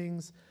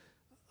buildings.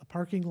 A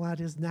parking lot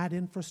is not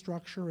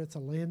infrastructure, it's a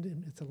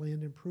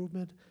land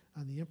improvement.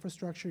 On the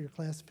infrastructure, your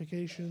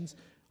classifications,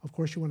 of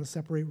course you want to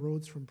separate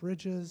roads from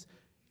bridges.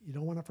 You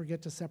don't want to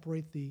forget to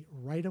separate the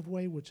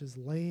right-of-way, which is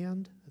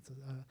land. It's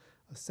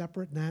a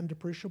separate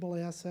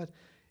non-depreciable asset,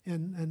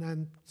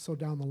 and so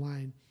down the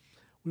line.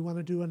 We want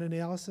to do an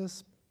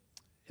analysis,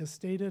 as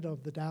stated,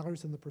 of the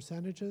dollars and the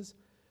percentages.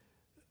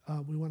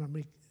 We want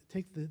to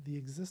take the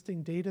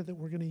existing data that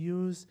we're going to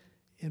use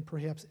and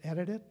perhaps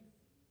edit it,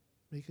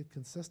 make it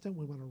consistent.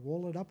 We want to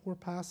roll it up where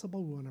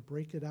possible. We want to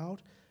break it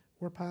out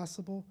where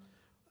possible.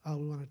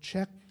 We want to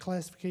check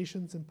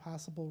classifications and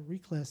possible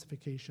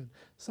reclassification.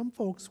 Some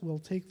folks will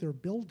take their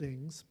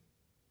buildings,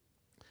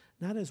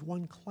 not as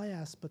one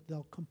class, but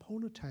they'll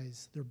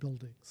componentize their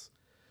buildings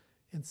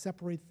and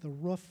separate the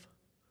roof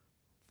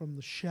from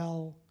the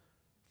shell,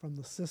 from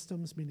the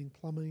systems, meaning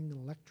plumbing,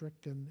 electric,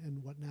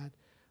 and whatnot,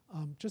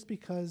 just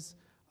because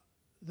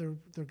they're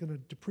going to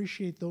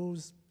depreciate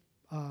those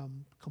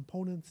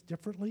components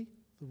differently.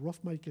 The roof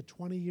might get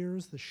 20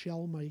 years, the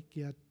shell might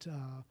get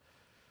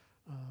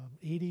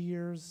 80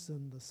 years,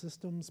 and the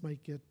systems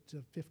might get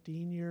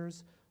 15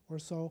 years or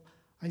so.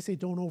 I say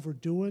don't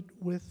overdo it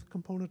with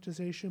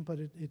componentization, but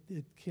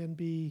it can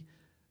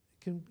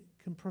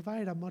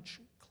provide a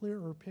much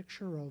clearer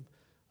picture of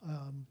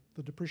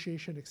the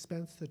depreciation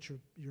expense that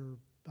you're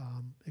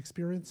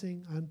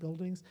experiencing on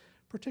buildings.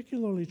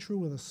 Particularly true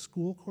with a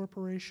school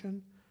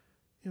corporation.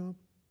 You know,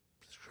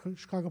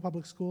 Chicago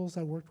Public Schools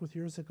I worked with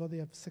years ago, they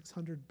have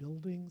 600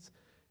 buildings.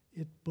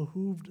 It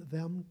behooved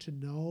them to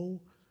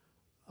know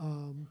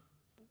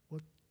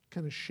what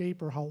kind of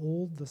shape or how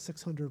old the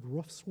 600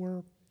 roofs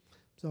were.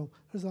 So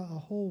there's a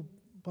whole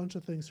bunch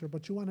of things here,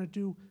 but you want to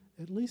do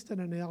at least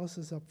an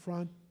analysis up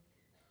front,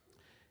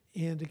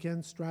 and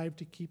again, strive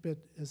to keep it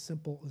as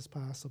simple as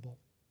possible.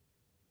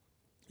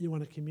 You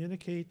want to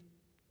communicate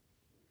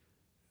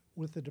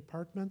with the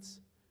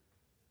departments,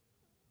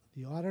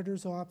 the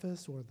auditor's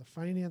office or the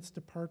finance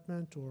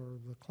department or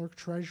the clerk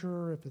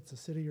treasurer, if it's a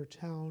city or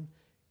town,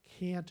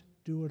 can't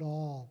do it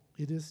all.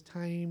 It is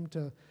time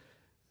to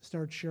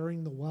start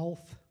sharing the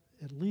wealth,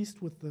 at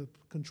least with the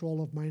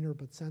control of minor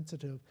but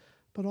sensitive,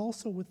 but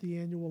also with the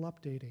annual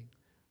updating.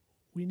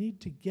 We need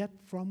to get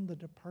from the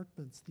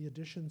departments the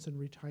additions and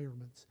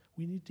retirements.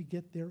 We need to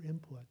get their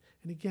input.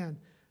 And again,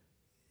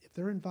 if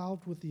they're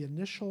involved with the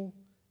initial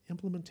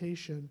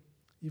implementation,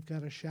 you've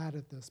got a shot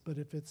at this. But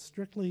if it's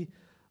strictly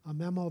a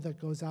memo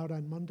that goes out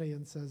on Monday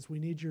and says, we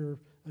need your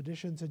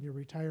additions and your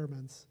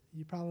retirements,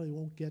 you probably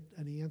won't get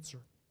an answer.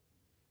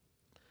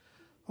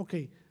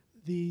 Okay,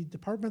 the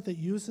department that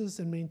uses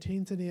and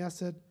maintains an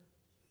asset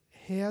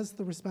has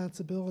the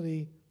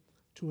responsibility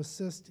to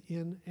assist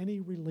in any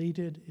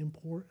related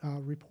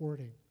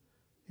reporting.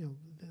 You know,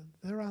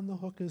 they're on the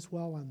hook as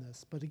well on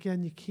this. But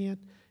again, you can't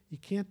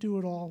do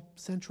it all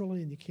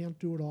centrally, and you can't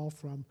do it all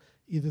from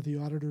either the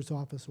auditor's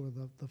office or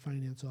the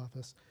finance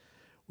office.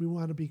 We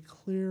want to be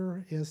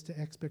clear as to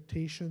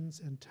expectations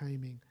and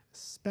timing,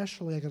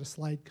 especially, I got a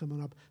slide coming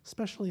up,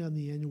 especially on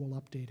the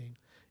annual updating.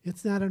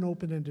 It's not an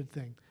open-ended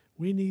thing.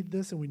 We need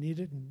this, and we need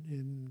it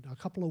in a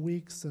couple of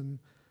weeks, and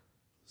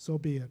so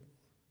be it.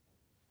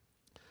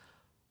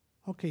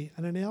 Okay,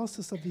 an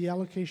analysis of the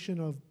allocation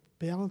of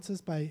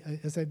balances by,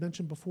 as I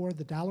mentioned before,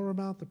 the dollar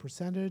amount, the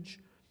percentage.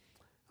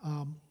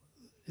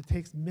 It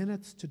takes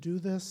minutes to do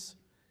this,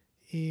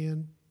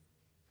 and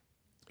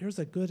here's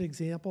a good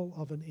example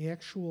of an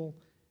actual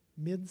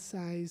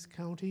mid-size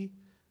county.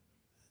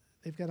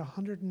 They've got a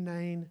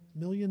 $109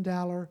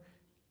 million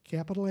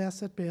capital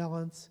asset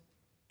balance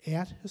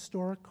at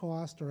historic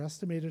cost or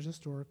estimated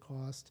historic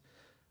cost.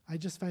 I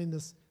just find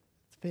this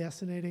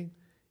fascinating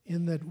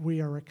in that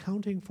we are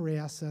accounting for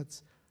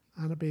assets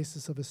on a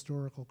basis of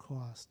historical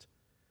cost.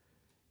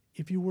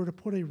 If you were to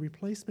put a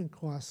replacement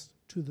cost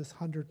to this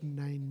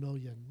 $109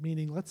 million,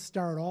 meaning let's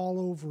start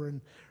all over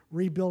and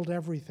rebuild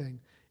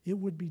everything, it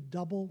would be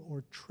double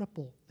or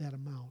triple that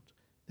amount.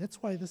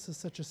 That's why this is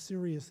such a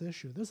serious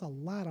issue. There's a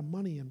lot of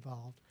money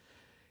involved.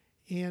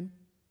 And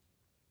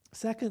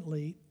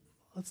secondly,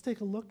 let's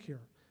take a look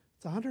here.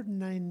 It's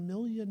 $109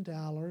 million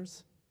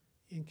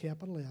in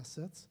capital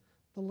assets.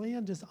 The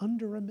land is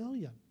under $1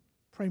 million,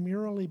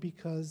 primarily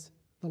because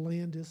the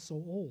land is so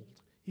old.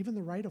 Even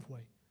the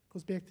right-of-way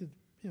goes back to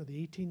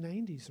the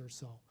 1890s or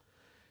so.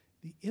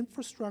 The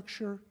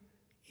infrastructure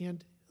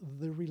and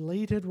the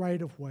related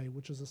right-of-way,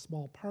 which is a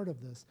small part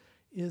of this,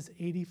 is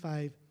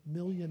 $85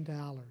 million.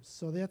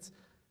 So that's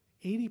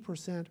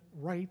 80%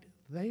 right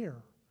there.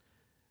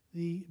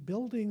 The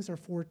buildings are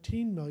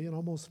 $14 million,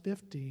 almost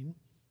 15.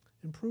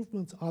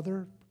 Improvements,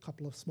 other, a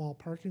couple of small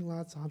parking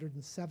lots,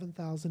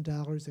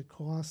 $107,000 it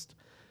cost.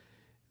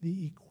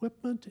 The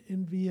equipment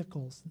and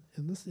vehicles,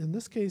 in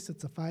this case,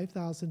 it's a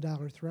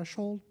 $5,000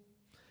 threshold.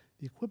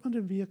 The equipment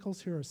and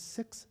vehicles here are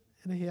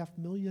 $6.5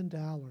 million.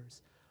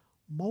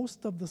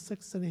 Most of the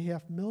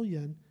 $6.5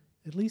 million,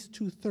 at least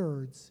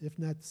 2/3, if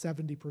not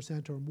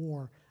 70% or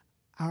more,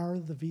 are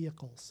the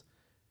vehicles.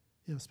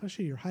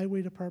 Especially your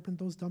highway department,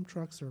 those dump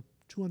trucks are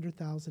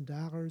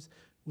 $200,000.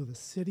 With a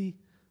city,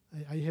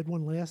 I had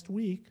one last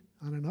week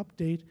on an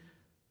update,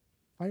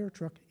 fire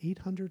truck,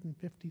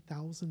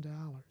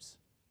 $850,000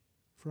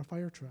 for a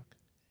fire truck.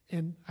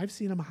 And I've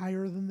seen them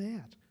higher than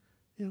that,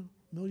 $1.1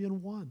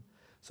 million.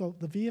 So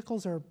the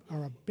vehicles are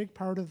a big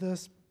part of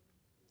this,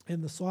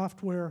 and the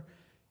software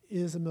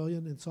is $1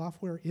 million, and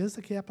software is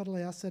a capital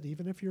asset,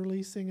 even if you're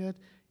leasing it,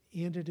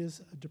 and it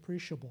is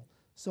depreciable.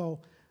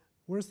 So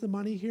where's the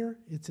money here?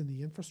 It's in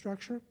the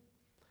infrastructure,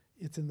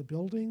 it's in the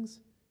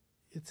buildings,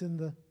 it's in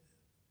the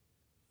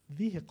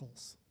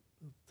vehicles.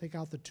 Take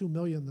out the $2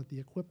 million that the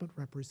equipment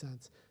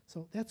represents.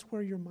 So that's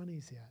where your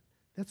money's at.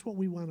 That's what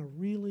we want to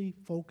really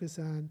focus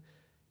on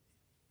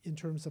in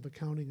terms of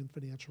accounting and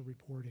financial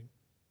reporting.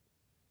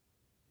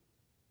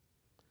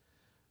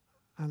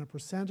 on a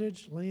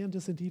percentage. Land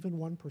isn't even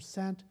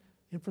 1%.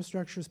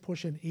 Infrastructure is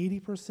pushing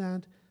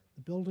 80%.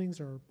 The buildings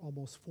are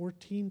almost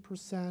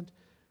 14%.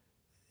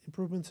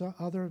 Improvements are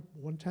other,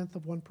 1/10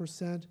 of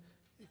 1%.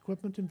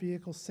 Equipment and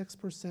vehicles,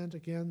 6%.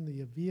 Again,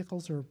 the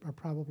vehicles are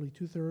probably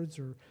 2/3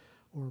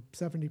 or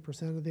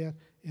 70% of that.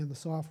 And the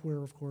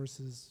software, of course,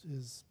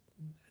 is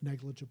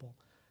negligible.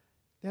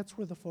 That's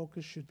where the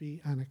focus should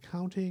be, on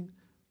accounting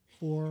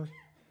for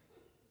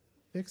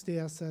fixed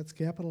assets,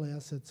 capital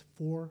assets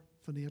for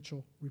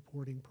financial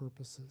reporting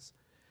purposes.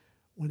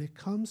 When it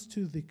comes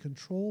to the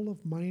control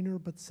of minor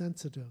but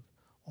sensitive,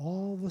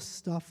 all the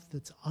stuff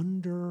that's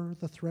under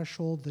the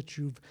threshold that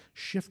you've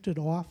shifted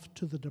off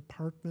to the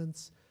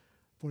departments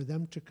for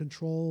them to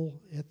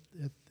control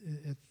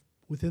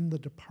within the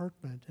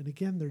department, and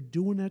again, they're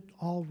doing it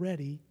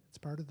already, it's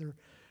part of their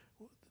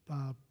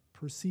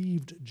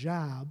perceived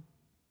job,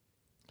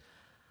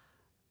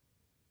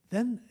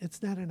 then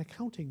it's not an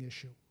accounting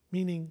issue,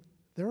 meaning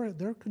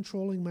they're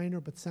controlling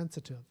minor but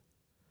sensitive,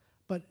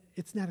 but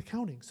it's not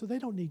accounting, so they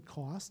don't need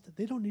cost,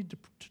 they don't need to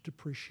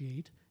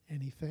depreciate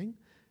anything,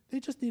 they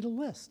just need a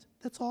list.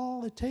 That's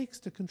all it takes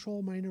to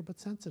control minor but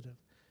sensitive.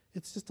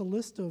 It's just a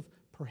list of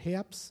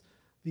perhaps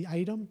the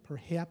item,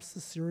 perhaps the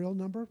serial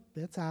number.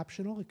 That's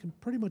optional. It can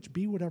pretty much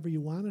be whatever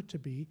you want it to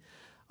be.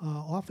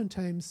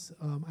 Oftentimes,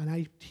 an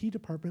IT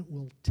department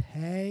will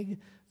tag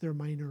their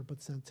minor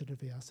but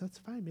sensitive assets.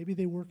 Fine, maybe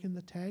they work in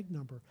the tag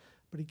number.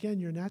 But again,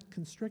 you're not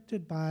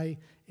constricted by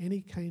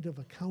any kind of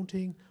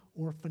accounting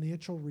or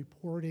financial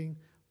reporting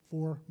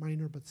for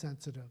minor but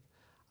sensitive.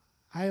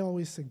 I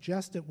always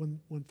suggest it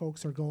when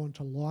folks are going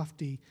to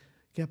lofty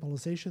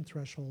capitalization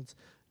thresholds,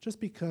 just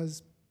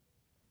because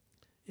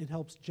it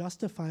helps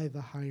justify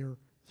the higher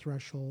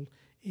threshold,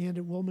 and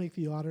it will make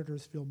the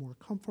auditors feel more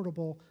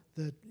comfortable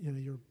that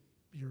you're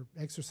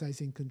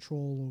exercising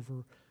control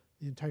over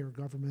the entire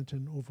government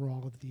and over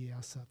all of the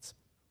assets.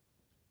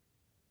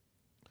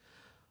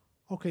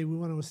 Okay, we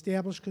want to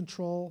establish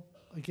control.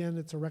 Again,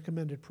 it's a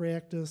recommended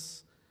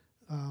practice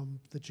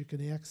that you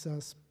can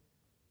access.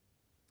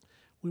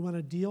 We want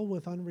to deal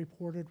with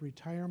unreported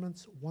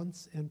retirements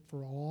once and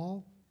for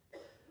all.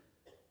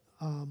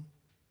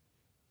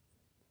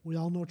 We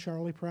all know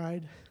Charlie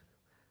Pride.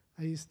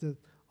 I used to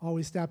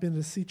always stop in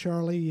to see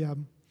Charlie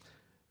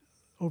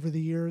over the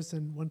years,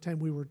 and one time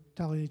we were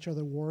telling each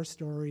other war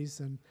stories,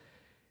 and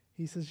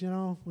he says,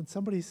 when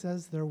somebody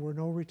says there were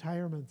no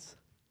retirements,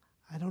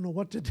 I don't know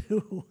what to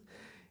do.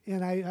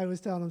 And I was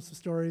telling him some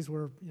stories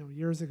where,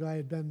 years ago I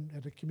had been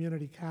at a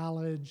community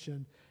college,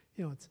 and,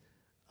 it's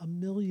 1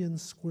 million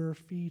square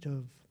feet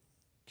of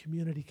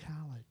community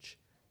college.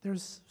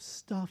 There's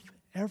stuff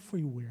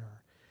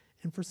everywhere.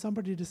 And for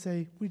somebody to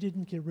say, we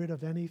didn't get rid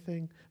of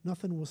anything,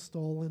 nothing was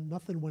stolen,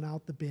 nothing went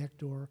out the back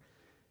door,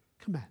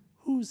 come on,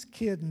 who's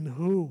kidding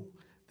who?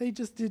 They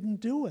just didn't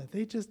do it.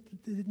 They just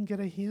didn't get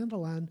a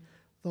handle on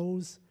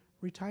those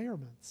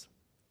retirements.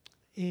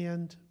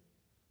 And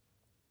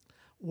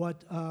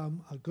what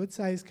a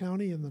good-sized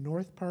county in the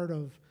north part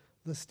of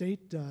the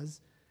state does,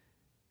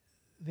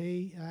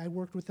 I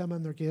worked with them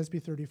on their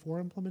GASB 34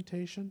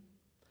 implementation,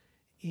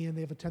 and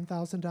they have a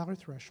 $10,000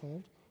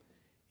 threshold,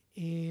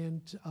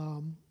 and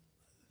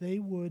they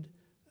would,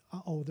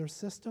 their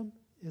system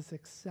is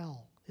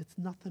Excel. It's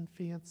nothing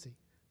fancy.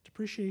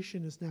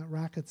 Depreciation is not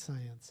rocket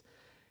science.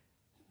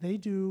 They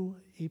do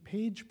a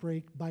page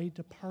break by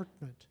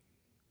department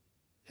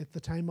at the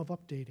time of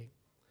updating.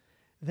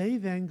 They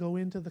then go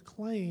into the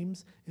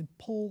claims and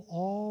pull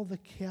all the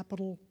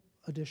capital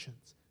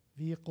additions,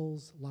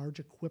 vehicles, large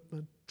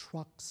equipment,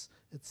 trucks,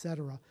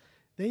 etc.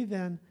 They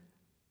then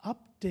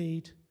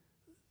update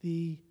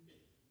the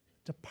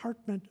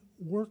department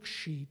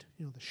worksheet,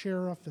 the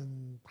sheriff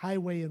and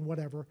highway and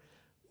whatever,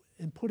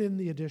 and put in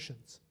the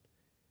additions.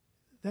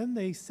 Then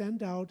they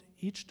send out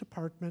each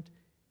department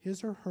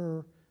his or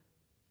her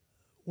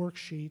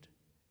worksheet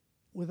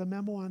with a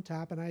memo on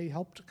top, and I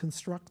helped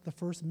construct the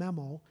first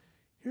memo.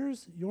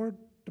 Here's your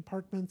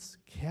department's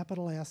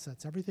capital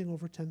assets, everything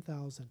over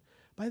 10,000.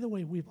 By the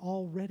way, we've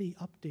already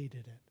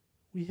updated it.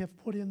 We have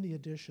put in the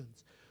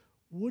additions.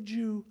 Would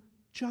you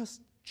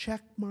just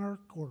check mark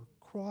or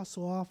cross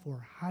off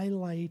or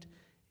highlight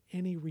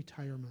any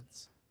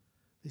retirements?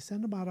 They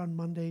send them out on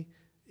Monday.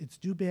 It's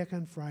due back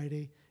on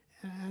Friday.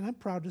 And I'm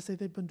proud to say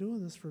they've been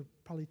doing this for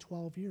probably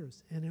 12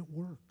 years, and it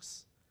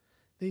works.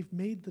 They've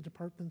made the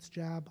department's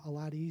job a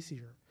lot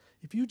easier.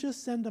 If you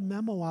just send a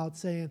memo out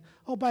saying,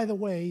 oh, by the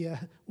way,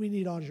 we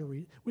need all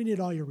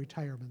your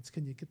retirements.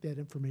 Can you get that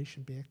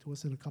information back to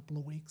us in a couple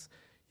of weeks?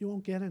 You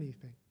won't get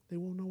anything. They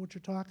won't know what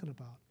you're talking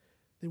about.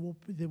 They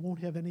won't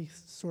have any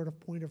sort of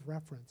point of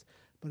reference.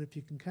 But if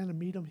you can kind of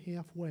meet them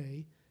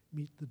halfway,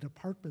 meet the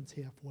departments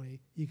halfway,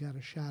 you got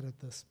a shot at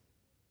this.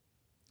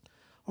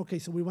 Okay,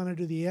 so we want to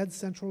do the ads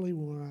centrally.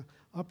 We want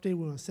to update.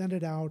 We want to send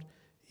it out,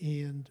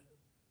 and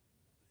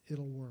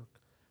it'll work.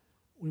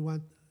 We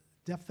want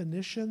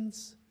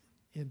definitions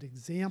and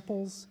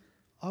examples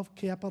of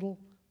capital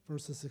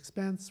versus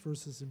expense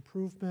versus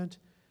improvement,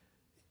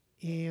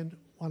 and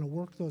want to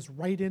work those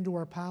right into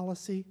our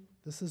policy.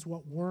 This is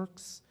what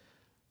works.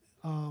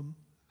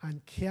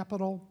 On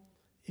capital,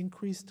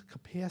 increased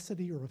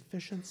capacity or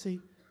efficiency.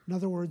 In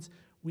other words,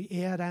 we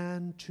add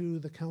on to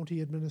the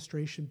county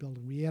administration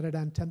building. We added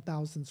on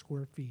 10,000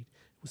 square feet.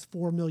 It was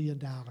 $4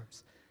 million.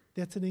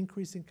 That's an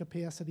increase in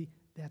capacity.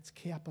 That's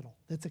capital.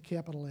 That's a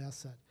capital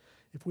asset.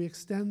 If we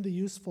extend the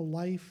useful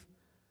life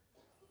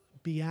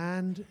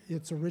beyond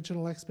its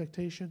original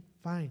expectation,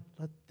 fine,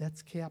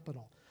 that's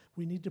capital.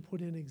 We need to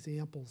put in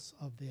examples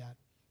of that.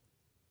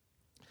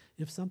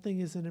 If something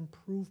is an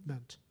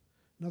improvement,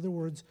 in other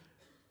words,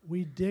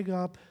 we dig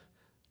up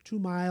 2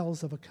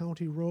 miles of a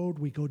county road,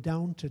 we go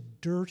down to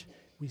dirt,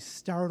 we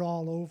start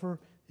all over,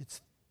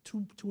 it's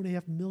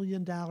 $2.5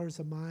 million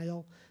a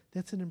mile,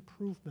 that's an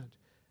improvement.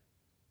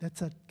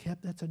 That's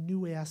a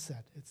new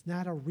asset. It's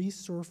not a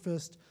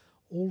resurfaced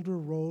older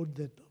road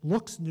that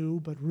looks new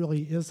but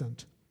really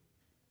isn't.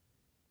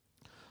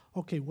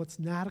 Okay, what's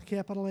not a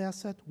capital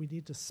asset? We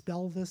need to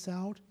spell this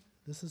out.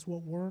 This is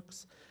what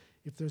works.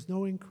 If there's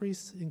no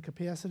increase in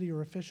capacity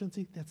or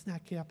efficiency, that's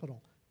not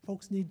capital.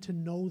 Folks need to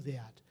know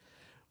that.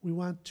 We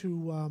want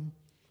to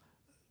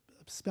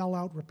spell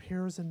out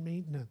repairs and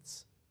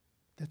maintenance.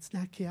 That's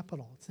not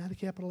capital. It's not a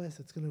capital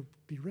asset. It's going to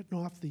be written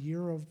off the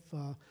year of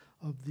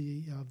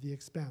the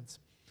expense.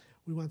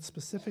 We want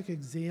specific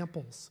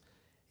examples.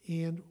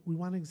 And we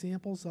want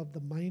examples of the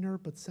minor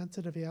but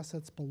sensitive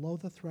assets below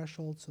the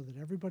threshold so that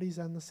everybody's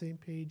on the same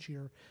page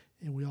here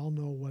and we all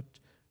know what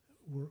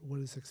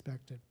is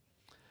expected.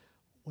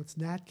 What's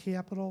not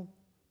capital?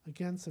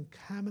 Again, some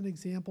common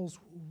examples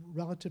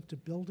relative to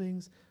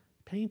buildings.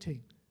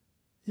 Painting.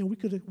 You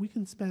know, we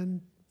can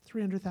spend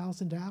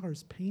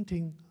 $300,000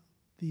 painting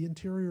the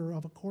interior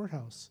of a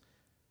courthouse.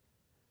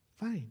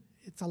 Fine,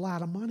 it's a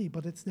lot of money,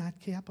 but it's not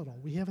capital.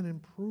 We haven't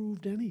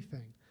improved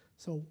anything.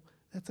 So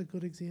that's a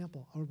good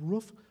example. A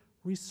roof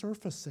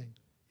resurfacing.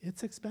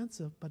 It's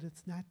expensive, but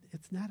it's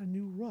not a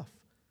new roof.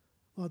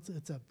 Well,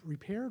 it's a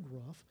repaired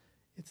roof.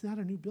 It's not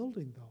a new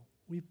building, though.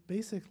 We've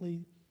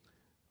basically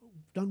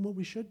done what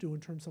we should do in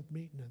terms of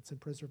maintenance and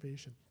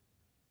preservation.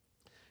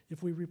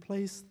 If we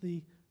replace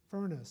the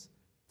furnace,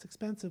 it's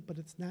expensive, but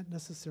it's not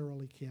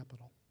necessarily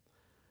capital.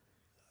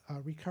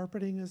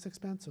 Recarpeting is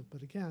expensive,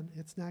 but again,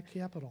 it's not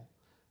capital.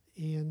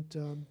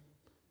 And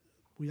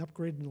we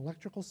upgrade an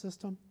electrical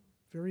system,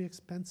 very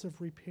expensive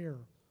repair,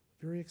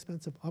 very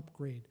expensive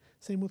upgrade.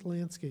 Same with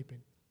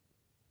landscaping.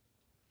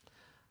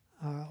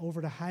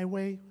 Over to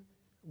highway,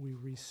 we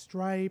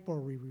restripe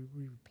or we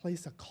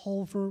replace a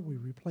culvert, we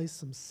replace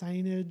some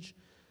signage,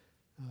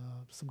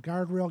 some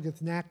guardrail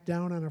gets knocked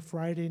down on a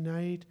Friday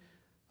night.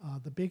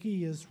 The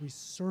biggie is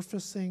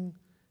resurfacing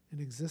an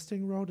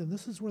existing road, and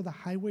this is where the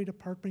highway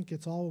department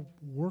gets all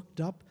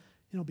worked up,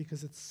 you know,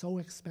 because it's so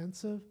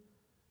expensive.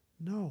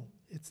 No,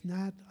 it's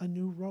not a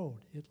new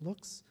road. It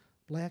looks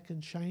black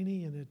and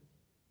shiny and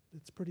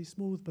it's pretty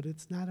smooth, but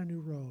it's not a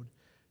new road.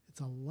 It's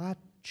a lot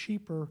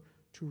cheaper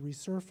to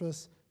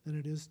resurface than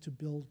it is to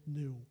build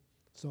new.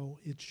 So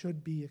it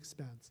should be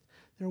expensed.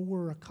 There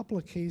were a couple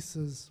of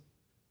cases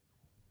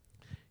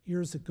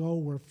years ago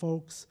where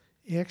folks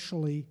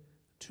actually,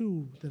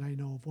 two that I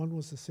know of, one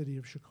was the city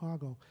of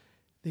Chicago,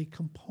 they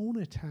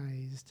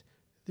componentized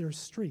their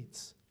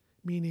streets,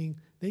 meaning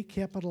they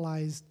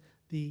capitalized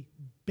the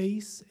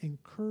base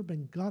and curb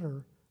and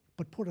gutter,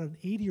 but put an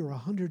 80 or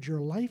 100-year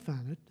life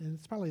on it, and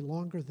it's probably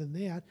longer than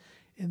that,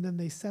 and then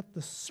they set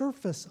the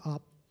surface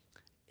up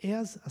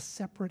as a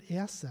separate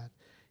asset.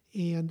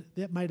 And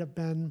that might have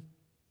been,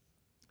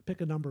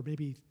 pick a number,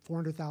 maybe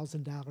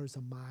 $400,000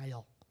 a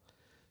mile.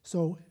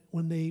 So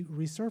when they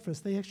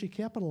resurfaced, they actually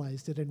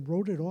capitalized it and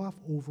wrote it off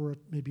over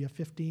maybe a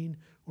 15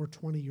 or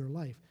 20-year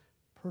life.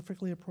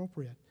 Perfectly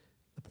appropriate.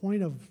 The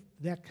point of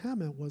that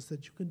comment was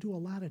that you can do a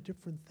lot of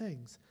different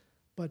things,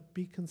 but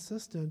be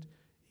consistent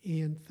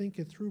and think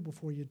it through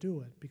before you do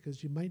it,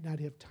 because you might not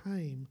have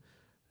time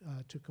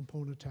to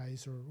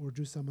componentize or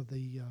do some of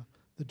the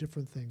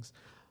different things.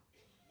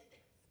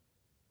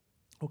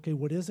 Okay,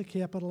 what is a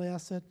capital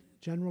asset?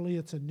 Generally,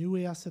 it's a new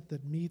asset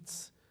that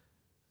meets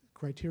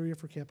criteria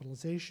for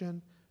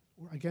capitalization.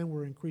 Again,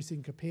 we're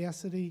increasing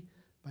capacity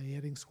by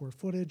adding square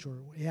footage or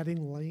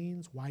adding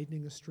lanes,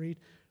 widening a street.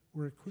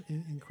 We're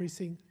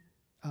increasing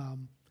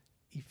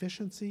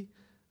efficiency.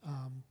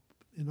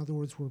 In other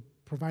words, we're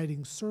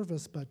providing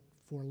service, but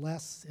for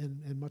less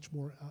and much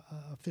more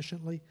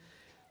efficiently.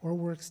 Or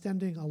we're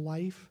extending a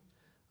life.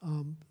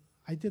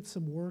 I did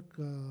some work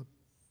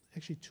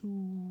actually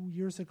 2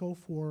 years ago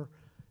for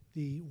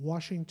the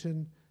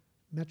Washington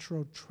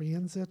Metro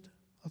Transit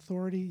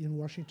Authority in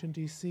Washington,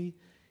 D.C.,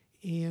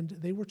 and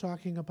they were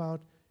talking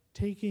about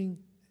taking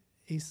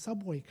a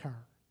subway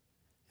car,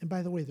 and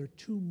by the way, they're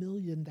 $2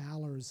 million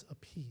a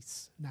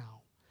piece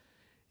now,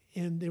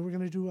 and they were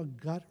going to do a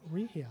gut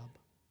rehab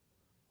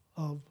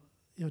of,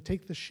 you know,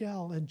 take the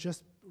shell and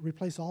just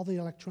replace all the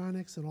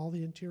electronics and all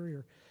the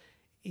interior,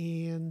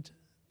 and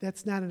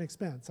that's not an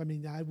expense. I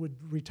mean, I would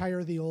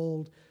retire the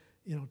old,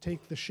 you know,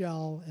 take the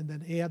shell and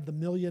then add the $1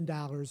 million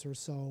or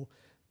so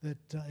that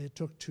it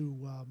took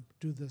to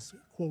do this,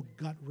 quote,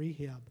 gut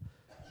rehab.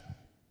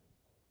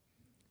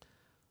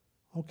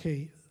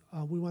 Okay,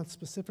 we want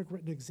specific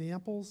written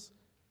examples.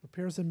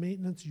 Repairs and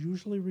maintenance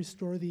usually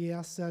restore the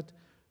asset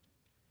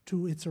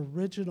to its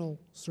original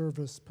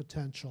service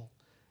potential,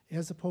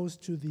 as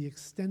opposed to the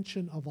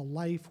extension of a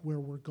life where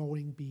we're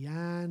going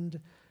beyond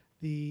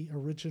the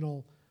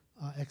original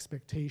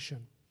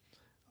expectation.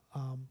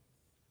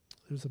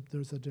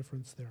 There's a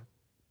difference there.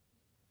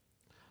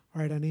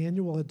 All right, on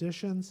annual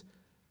additions,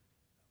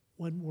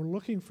 when we're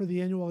looking for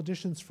the annual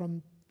additions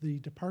from the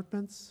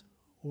departments,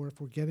 or if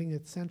we're getting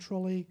it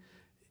centrally,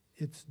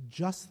 it's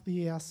just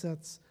the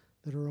assets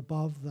that are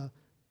above the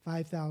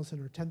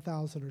 $5,000 or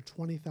 $10,000 or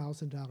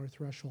 $20,000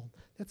 threshold.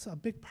 That's a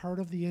big part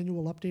of the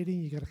annual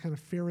updating. You got to kind of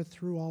ferret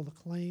through all the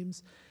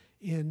claims,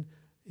 and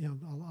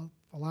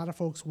a lot of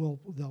folks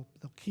they'll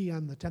key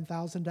on the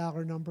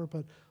 $10,000 number,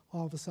 but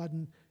all of a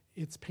sudden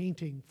it's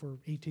painting for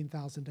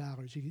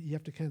 $18,000. You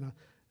have to kind of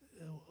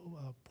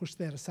push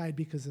that aside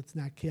because it's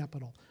not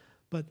capital.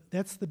 But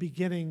that's the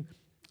beginning,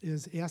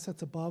 is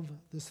assets above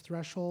this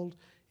threshold,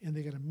 and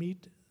they're going to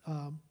meet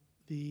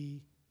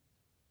the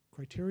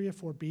criteria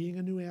for being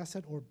a new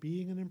asset or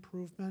being an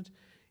improvement.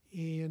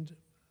 And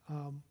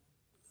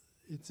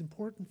it's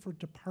important for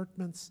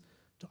departments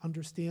to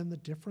understand the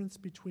difference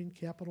between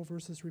capital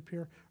versus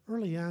repair.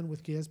 Early on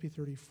with GASB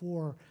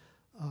 34,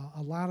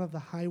 a lot of the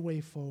highway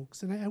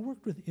folks, and I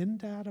worked with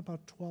INDOT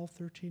about 12,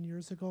 13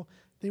 years ago,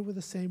 they were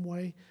the same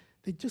way.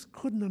 They just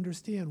couldn't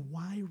understand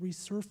why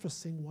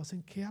resurfacing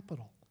wasn't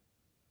capital.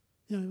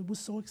 It was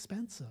so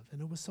expensive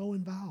and it was so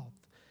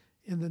involved.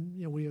 And then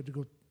we had to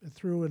go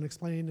through and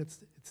explain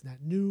it's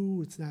not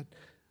new, it's not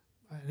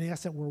an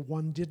asset where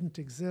one didn't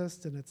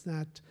exist, and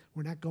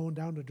we're not going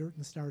down to dirt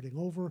and starting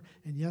over.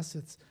 And yes,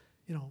 it's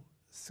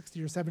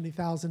 $60,000 or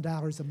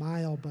 $70,000 a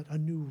mile, but a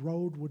new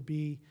road would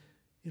be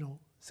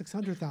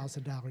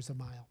 $600,000 a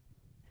mile.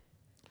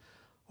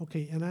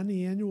 Okay, and on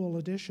the annual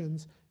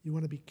additions, you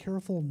want to be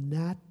careful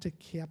not to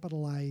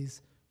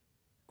capitalize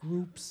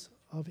groups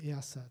of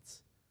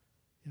assets.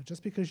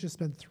 Just because you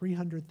spend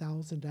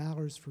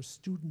 $300,000 for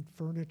student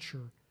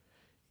furniture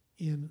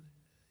in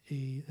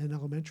an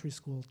elementary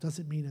school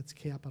doesn't mean it's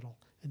capital.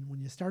 And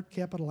when you start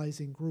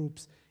capitalizing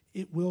groups,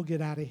 it will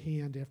get out of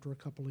hand after a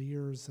couple of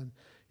years. And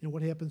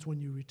what happens when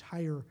you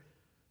retire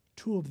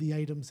two of the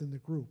items in the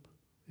group?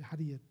 How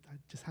do you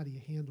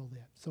handle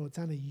that? So it's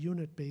on a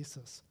unit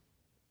basis.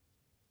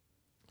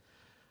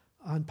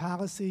 On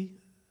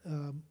policy,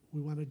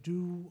 we want to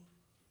do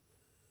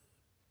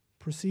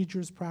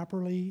procedures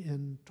properly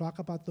and talk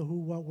about the who,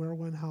 what, where,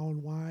 when, how,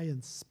 and why,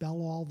 and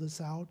spell all this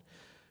out.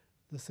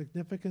 The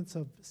significance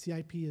of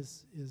CIP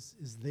is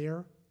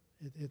there.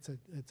 It's a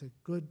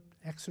good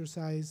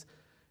exercise,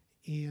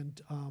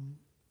 and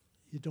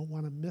you don't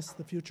want to miss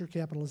the future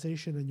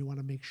capitalization, and you want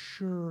to make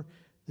sure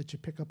that you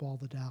pick up all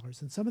the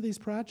dollars. And some of these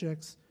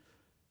projects,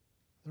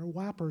 they're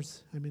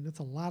whoppers. I mean, it's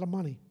a lot of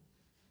money.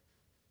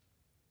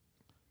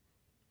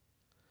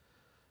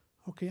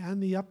 Okay, on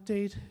the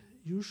update,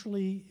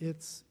 usually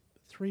it's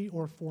 3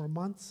 or 4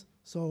 months.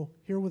 So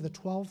here with a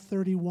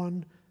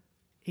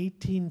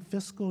 12/31/18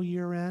 fiscal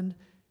year end,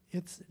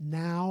 it's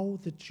now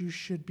that you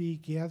should be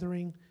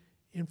gathering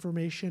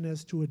information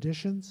as to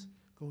additions,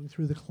 going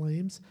through the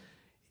claims.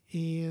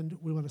 And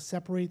we want to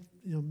separate,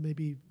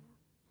 maybe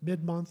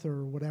mid-month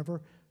or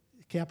whatever,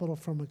 capital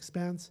from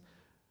expense.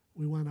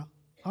 We want to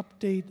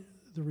update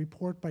the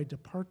report by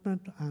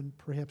department on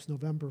perhaps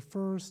November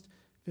 1st.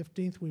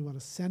 15th, we want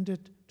to send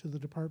it to the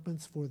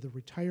departments for the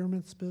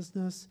retirements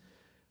business.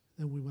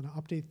 Then we want to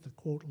update the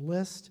quote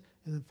list.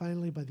 And then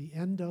finally, by the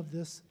end of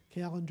this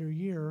calendar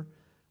year,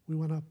 we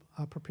want to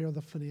prepare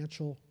the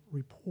financial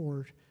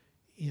report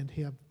and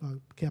have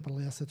capital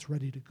assets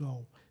ready to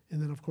go.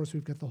 And then, of course,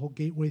 we've got the whole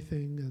gateway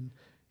thing.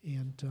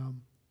 And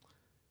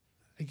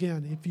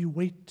again, if you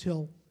wait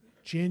till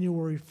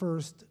January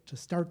 1st to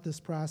start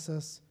this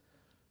process,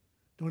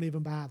 don't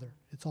even bother.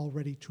 It's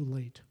already too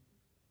late.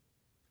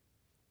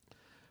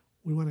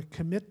 We want to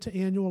commit to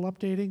annual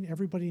updating.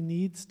 Everybody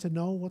needs to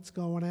know what's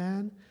going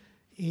on,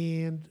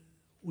 and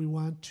we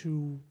want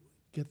to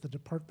get the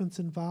departments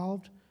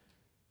involved.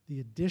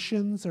 The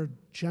additions are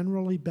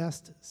generally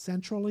best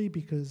centrally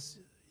because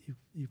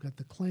you've got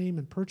the claim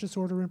and purchase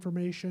order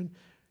information.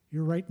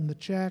 You're writing the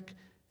check.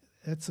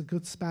 That's a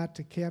good spot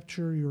to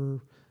capture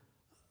your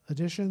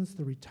additions.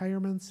 The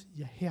retirements,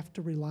 you have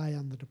to rely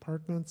on the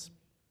departments.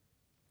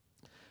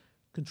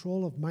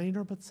 Control of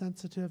minor but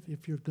sensitive.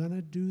 If you're going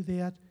to do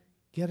that,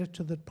 get it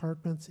to the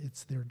departments.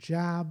 It's their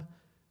job.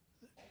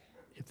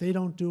 If they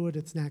don't do it,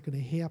 it's not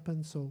going to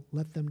happen, so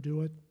let them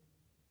do it.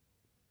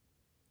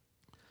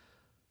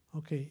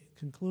 Okay,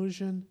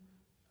 conclusion,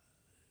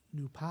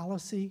 new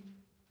policy,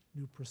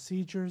 new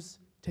procedures.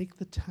 Take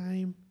the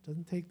time,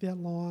 doesn't take that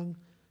long.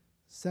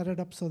 Set it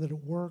up so that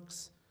it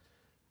works.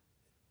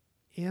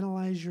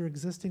 Analyze your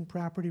existing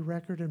property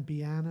record and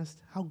be honest.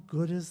 How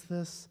good is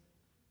this?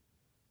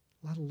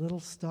 A lot of little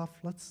stuff.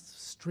 Let's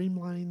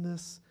streamline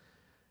this.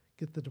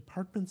 Get the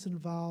departments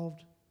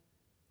involved.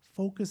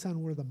 Focus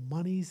on where the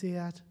money's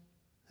at.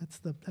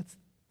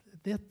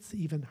 That's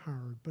even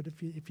hard. But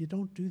if you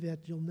don't do that,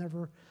 it'll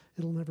never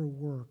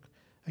work.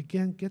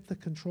 Again, get the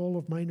control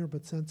of minor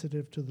but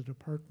sensitive to the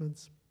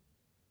departments.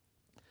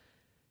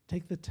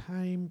 take the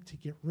time to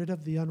get rid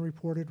of the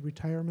unreported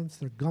retirements.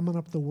 They're gumming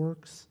up the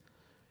works.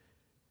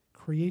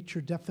 Create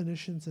your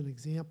definitions and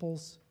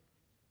examples.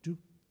 Do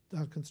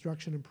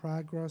construction in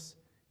progress.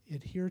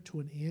 Adhere to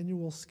an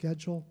annual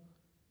schedule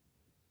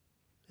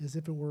as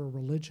if it were a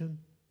religion.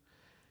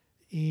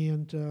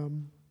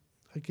 And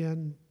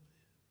again,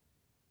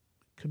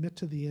 commit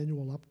to the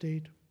annual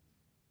update.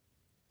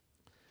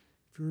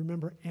 If you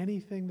remember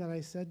anything that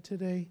I said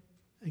today,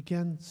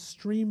 again,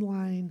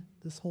 streamline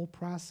this whole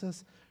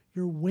process.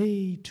 You're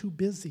way too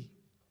busy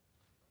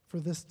for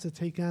this to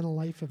take on a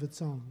life of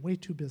its own, way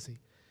too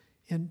busy.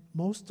 And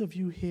most of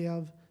you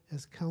have,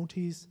 as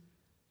counties,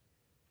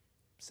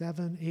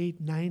 700,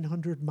 800,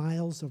 900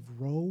 miles of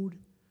road,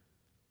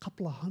 a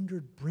couple of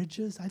hundred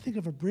bridges. I think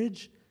of a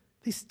bridge,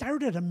 they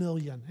start at 1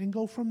 million and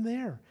go from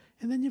there.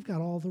 And then you've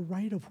got all the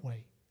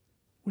right-of-way,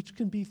 which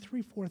can be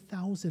 3,000,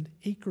 4,000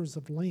 acres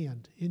of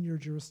land in your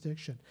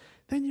jurisdiction.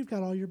 Then you've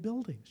got all your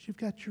buildings. You've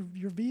got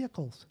your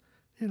vehicles,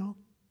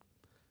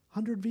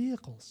 100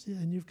 vehicles,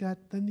 and you've got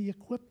then the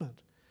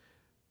equipment.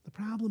 The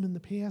problem in the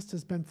past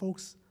has been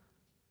folks,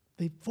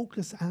 they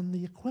focus on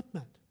the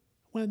equipment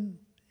when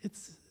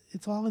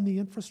it's all in the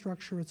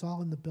infrastructure, it's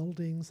all in the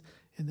buildings,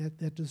 and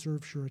that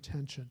deserves your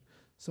attention.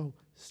 So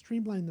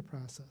streamline the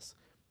process.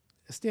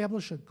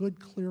 Establish a good,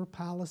 clear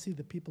policy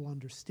that people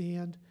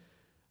understand.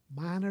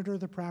 Monitor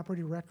the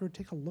property record.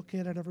 Take a look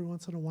at it every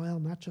once in a while,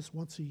 not just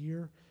once a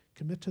year.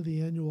 Commit to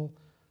the annual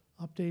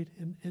update,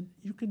 and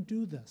you can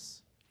do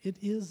this. It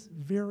is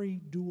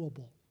very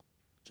doable.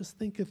 Just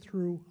think it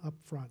through up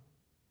front.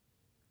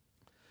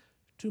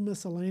 2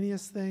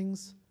 miscellaneous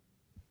things.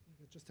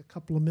 Just a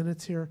couple of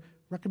minutes here.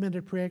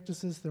 Recommended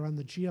practices, they're on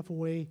the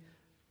GFOA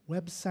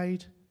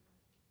website.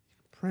 You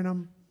can print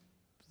them.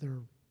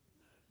 They're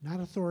not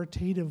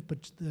authoritative,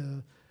 but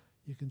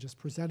you can just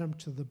present them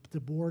to the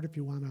board if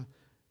you want to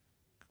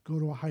go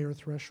to a higher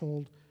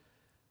threshold.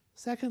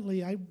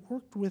 Secondly, I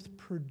worked with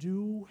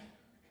Purdue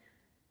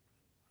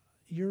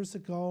years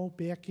ago,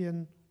 back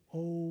in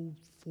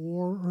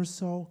 '04 or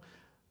so.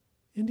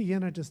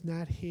 Indiana does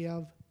not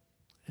have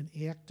an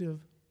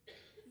active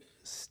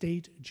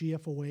state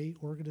GFOA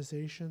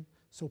organization.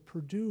 So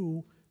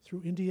Purdue,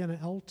 through Indiana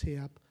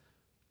LTAP,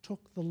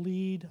 took the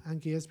lead on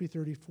GASB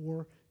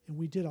 34, and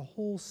we did a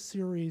whole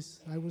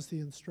series, I was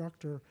the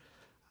instructor,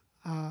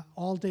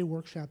 all-day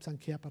workshops on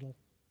capital,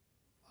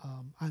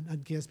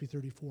 on GASB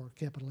 34,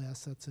 capital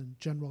assets and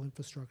general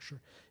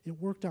infrastructure. It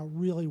worked out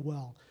really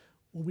well.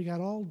 When we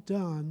got all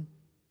done,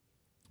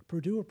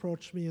 Purdue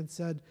approached me and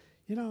said,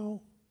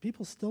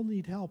 people still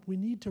need help. We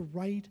need to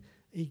write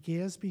a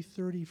GASB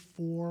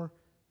 34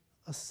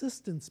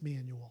 assistance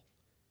manual.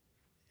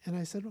 And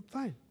I said, well,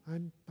 fine,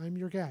 I'm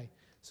your guy.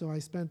 So I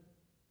spent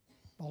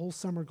a whole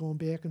summer going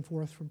back and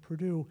forth from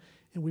Purdue,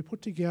 and we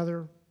put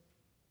together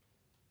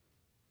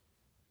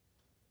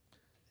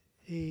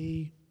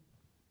a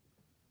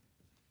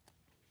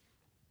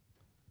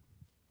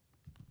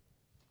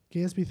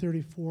GASB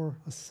 34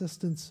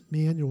 assistance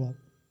manual.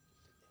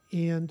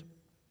 And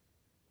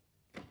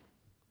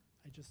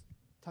I just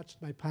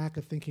touched my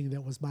pocket thinking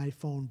that was my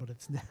phone, but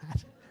it's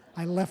not.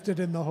 I left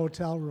it in the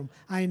hotel room.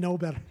 I know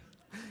better.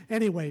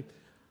 Anyway,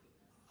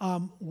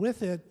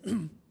 with it,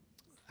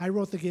 I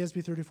wrote the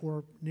GASB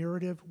 34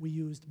 narrative. We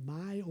used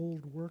my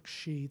old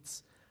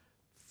worksheets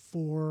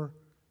for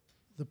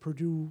the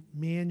Purdue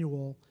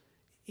manual,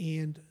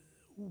 and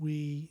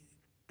we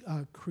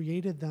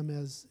created them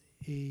as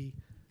a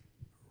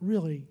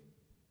really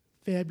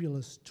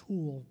fabulous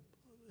tool.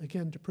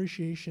 Again,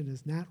 depreciation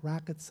is not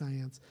rocket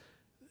science.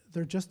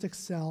 They're just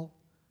Excel.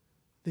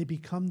 They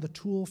become the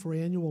tool for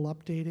annual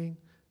updating.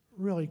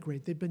 Really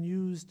great. They've been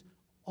used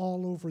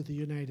all over the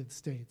United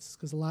States,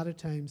 because a lot of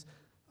times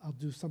I'll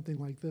do something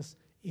like this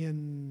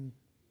in,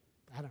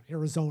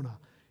 Arizona,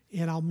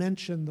 and I'll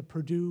mention the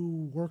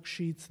Purdue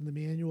worksheets and the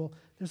manual.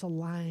 There's a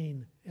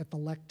line at the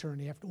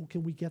lectern after,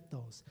 can we get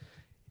those?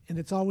 And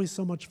it's always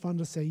so much fun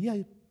to say,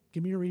 yeah,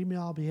 give me your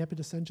email, I'll be happy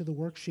to send you the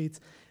worksheets.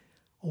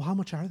 Oh, how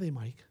much are they,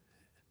 Mike?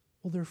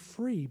 Well, they're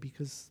free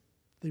because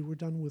they were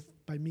done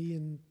by me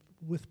and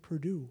with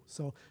Purdue,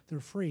 so they're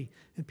free.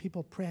 And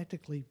people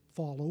practically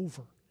fall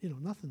over.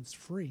 Nothing's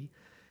free.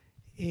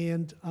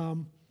 And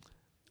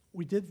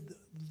we did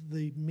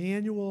the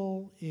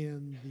manual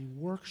and the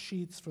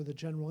worksheets for the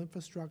general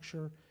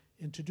infrastructure,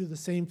 and to do the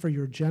same for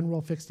your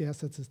general fixed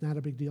assets is not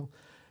a big deal,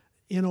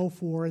 in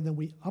 '04, and then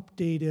we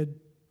updated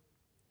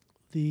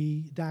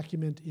the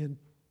document in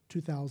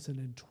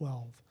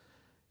 2012.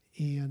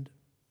 And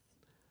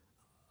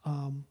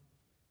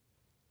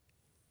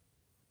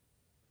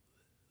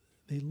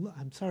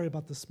I'm sorry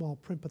about the small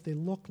print, but they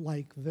look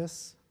like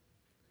this.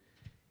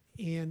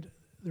 And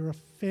they're a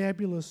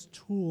fabulous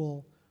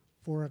tool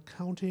for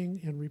accounting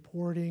and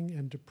reporting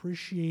and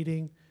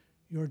depreciating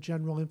your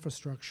general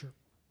infrastructure.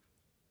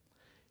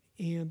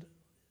 And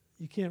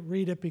you can't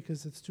read it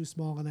because it's too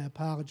small, and I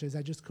apologize.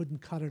 I just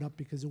couldn't cut it up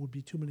because it would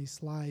be too many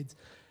slides.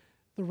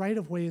 The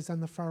right-of-way is on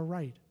the far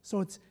right.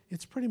 So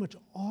it's pretty much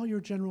all your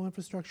general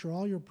infrastructure,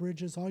 all your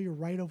bridges, all your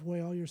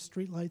right-of-way, all your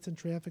street lights and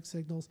traffic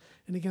signals.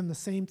 And again, the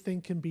same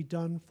thing can be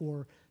done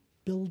for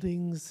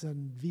buildings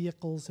and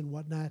vehicles and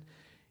whatnot,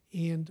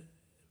 and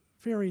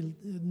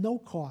no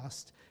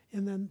cost.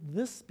 And then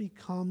this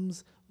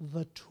becomes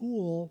the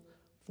tool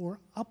for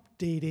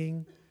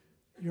updating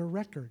your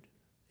record.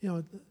 You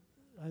know,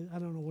 I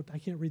don't know what, I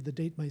can't read the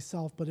date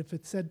myself, but if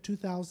it said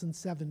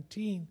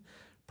 2017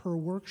 per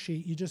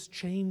worksheet, you just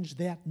change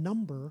that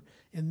number,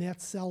 and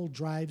that cell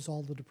drives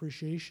all the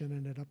depreciation,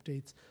 and it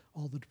updates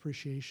all the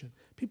depreciation.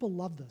 People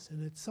love this,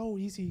 and it's so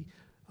easy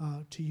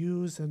to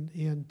use,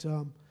 and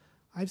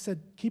I've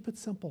said keep it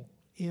simple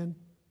and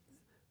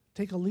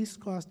take a least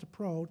cost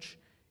approach,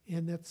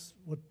 and that's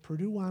what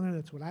Purdue wanted,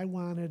 that's what I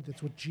wanted,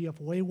 that's what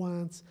GFOA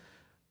wants.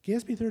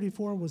 GASB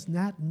 34 was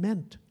not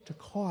meant to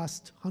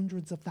cost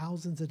hundreds of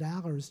thousands of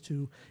dollars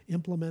to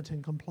implement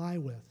and comply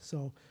with.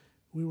 So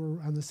we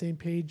were on the same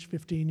page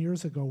 15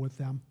 years ago with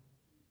them.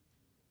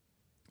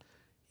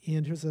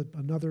 And here's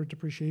another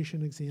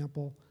depreciation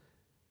example.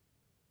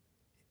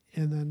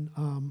 And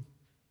then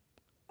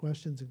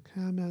questions and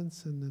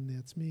comments, and then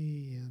that's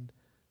me, and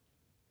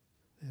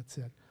that's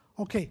it.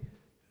 Okay,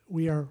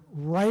 we are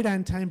right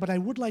on time, but I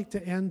would like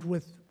to end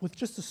with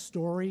just a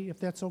story, if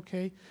that's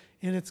okay.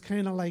 And it's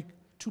kind of like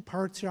two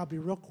parts here. I'll be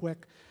real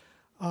quick.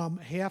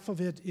 Half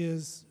of it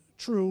is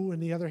true,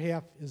 and the other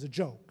half is a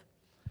joke.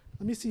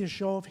 Let me see a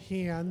show of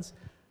hands.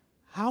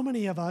 How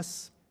many of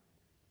us,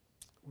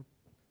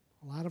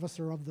 a lot of us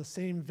are of the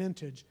same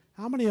vintage,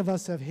 how many of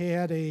us have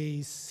had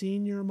a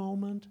senior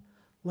moment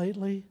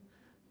lately?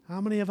 How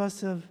many of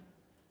us have,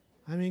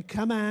 I mean,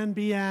 come on,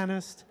 be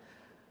honest.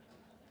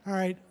 All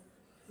right,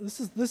 this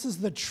is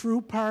the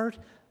true part.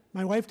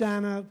 My wife,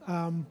 Donna,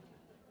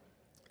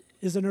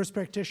 is a nurse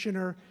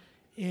practitioner,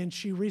 and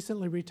she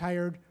recently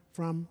retired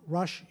from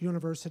Rush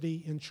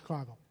University in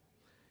Chicago.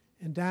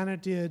 And Donna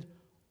did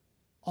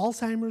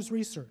Alzheimer's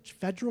research,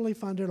 federally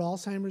funded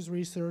Alzheimer's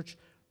research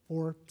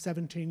for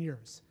 17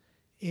 years,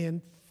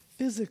 and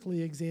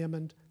physically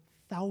examined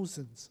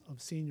thousands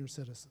of senior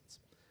citizens.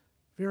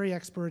 Very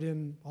expert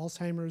in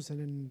Alzheimer's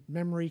and in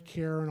memory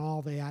care and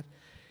all that.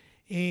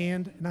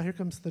 And now here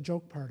comes the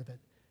joke part of it.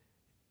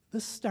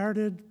 This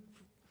started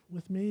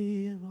with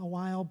me a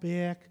while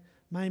back.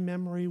 My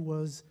memory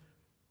was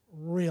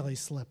really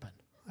slipping.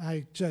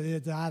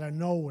 It's out of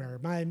nowhere.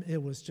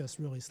 It was just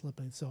really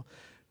slipping. So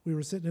we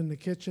were sitting in the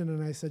kitchen,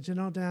 and I said, you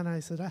know, Donna,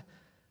 I said,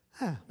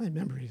 my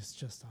memory is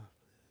just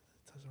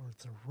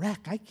it's a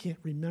wreck. I can't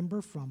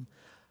remember from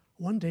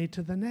one day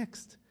to the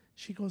next.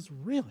 She goes,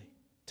 really?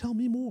 Tell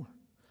me more.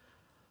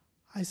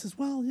 I says,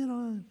 well, you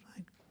know,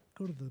 I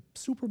go to the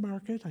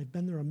supermarket. I've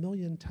been there a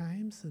million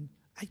times, and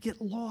I get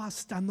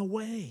lost on the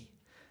way.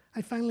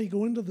 I finally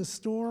go into the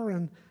store,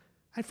 and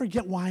I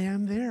forget why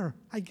I'm there.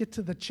 I get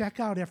to the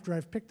checkout after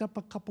I've picked up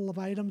a couple of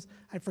items.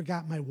 I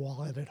forgot my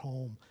wallet at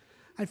home.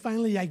 I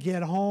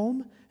get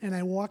home, and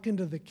I walk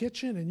into the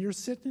kitchen, and you're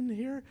sitting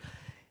here,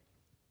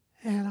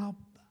 and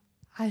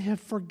I have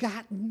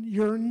forgotten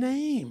your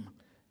name.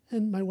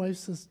 And my wife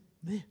says,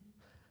 man,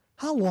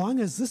 how long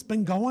has this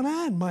been going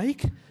on,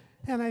 Mike?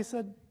 And I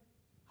said,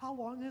 how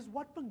long has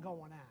what been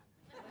going on?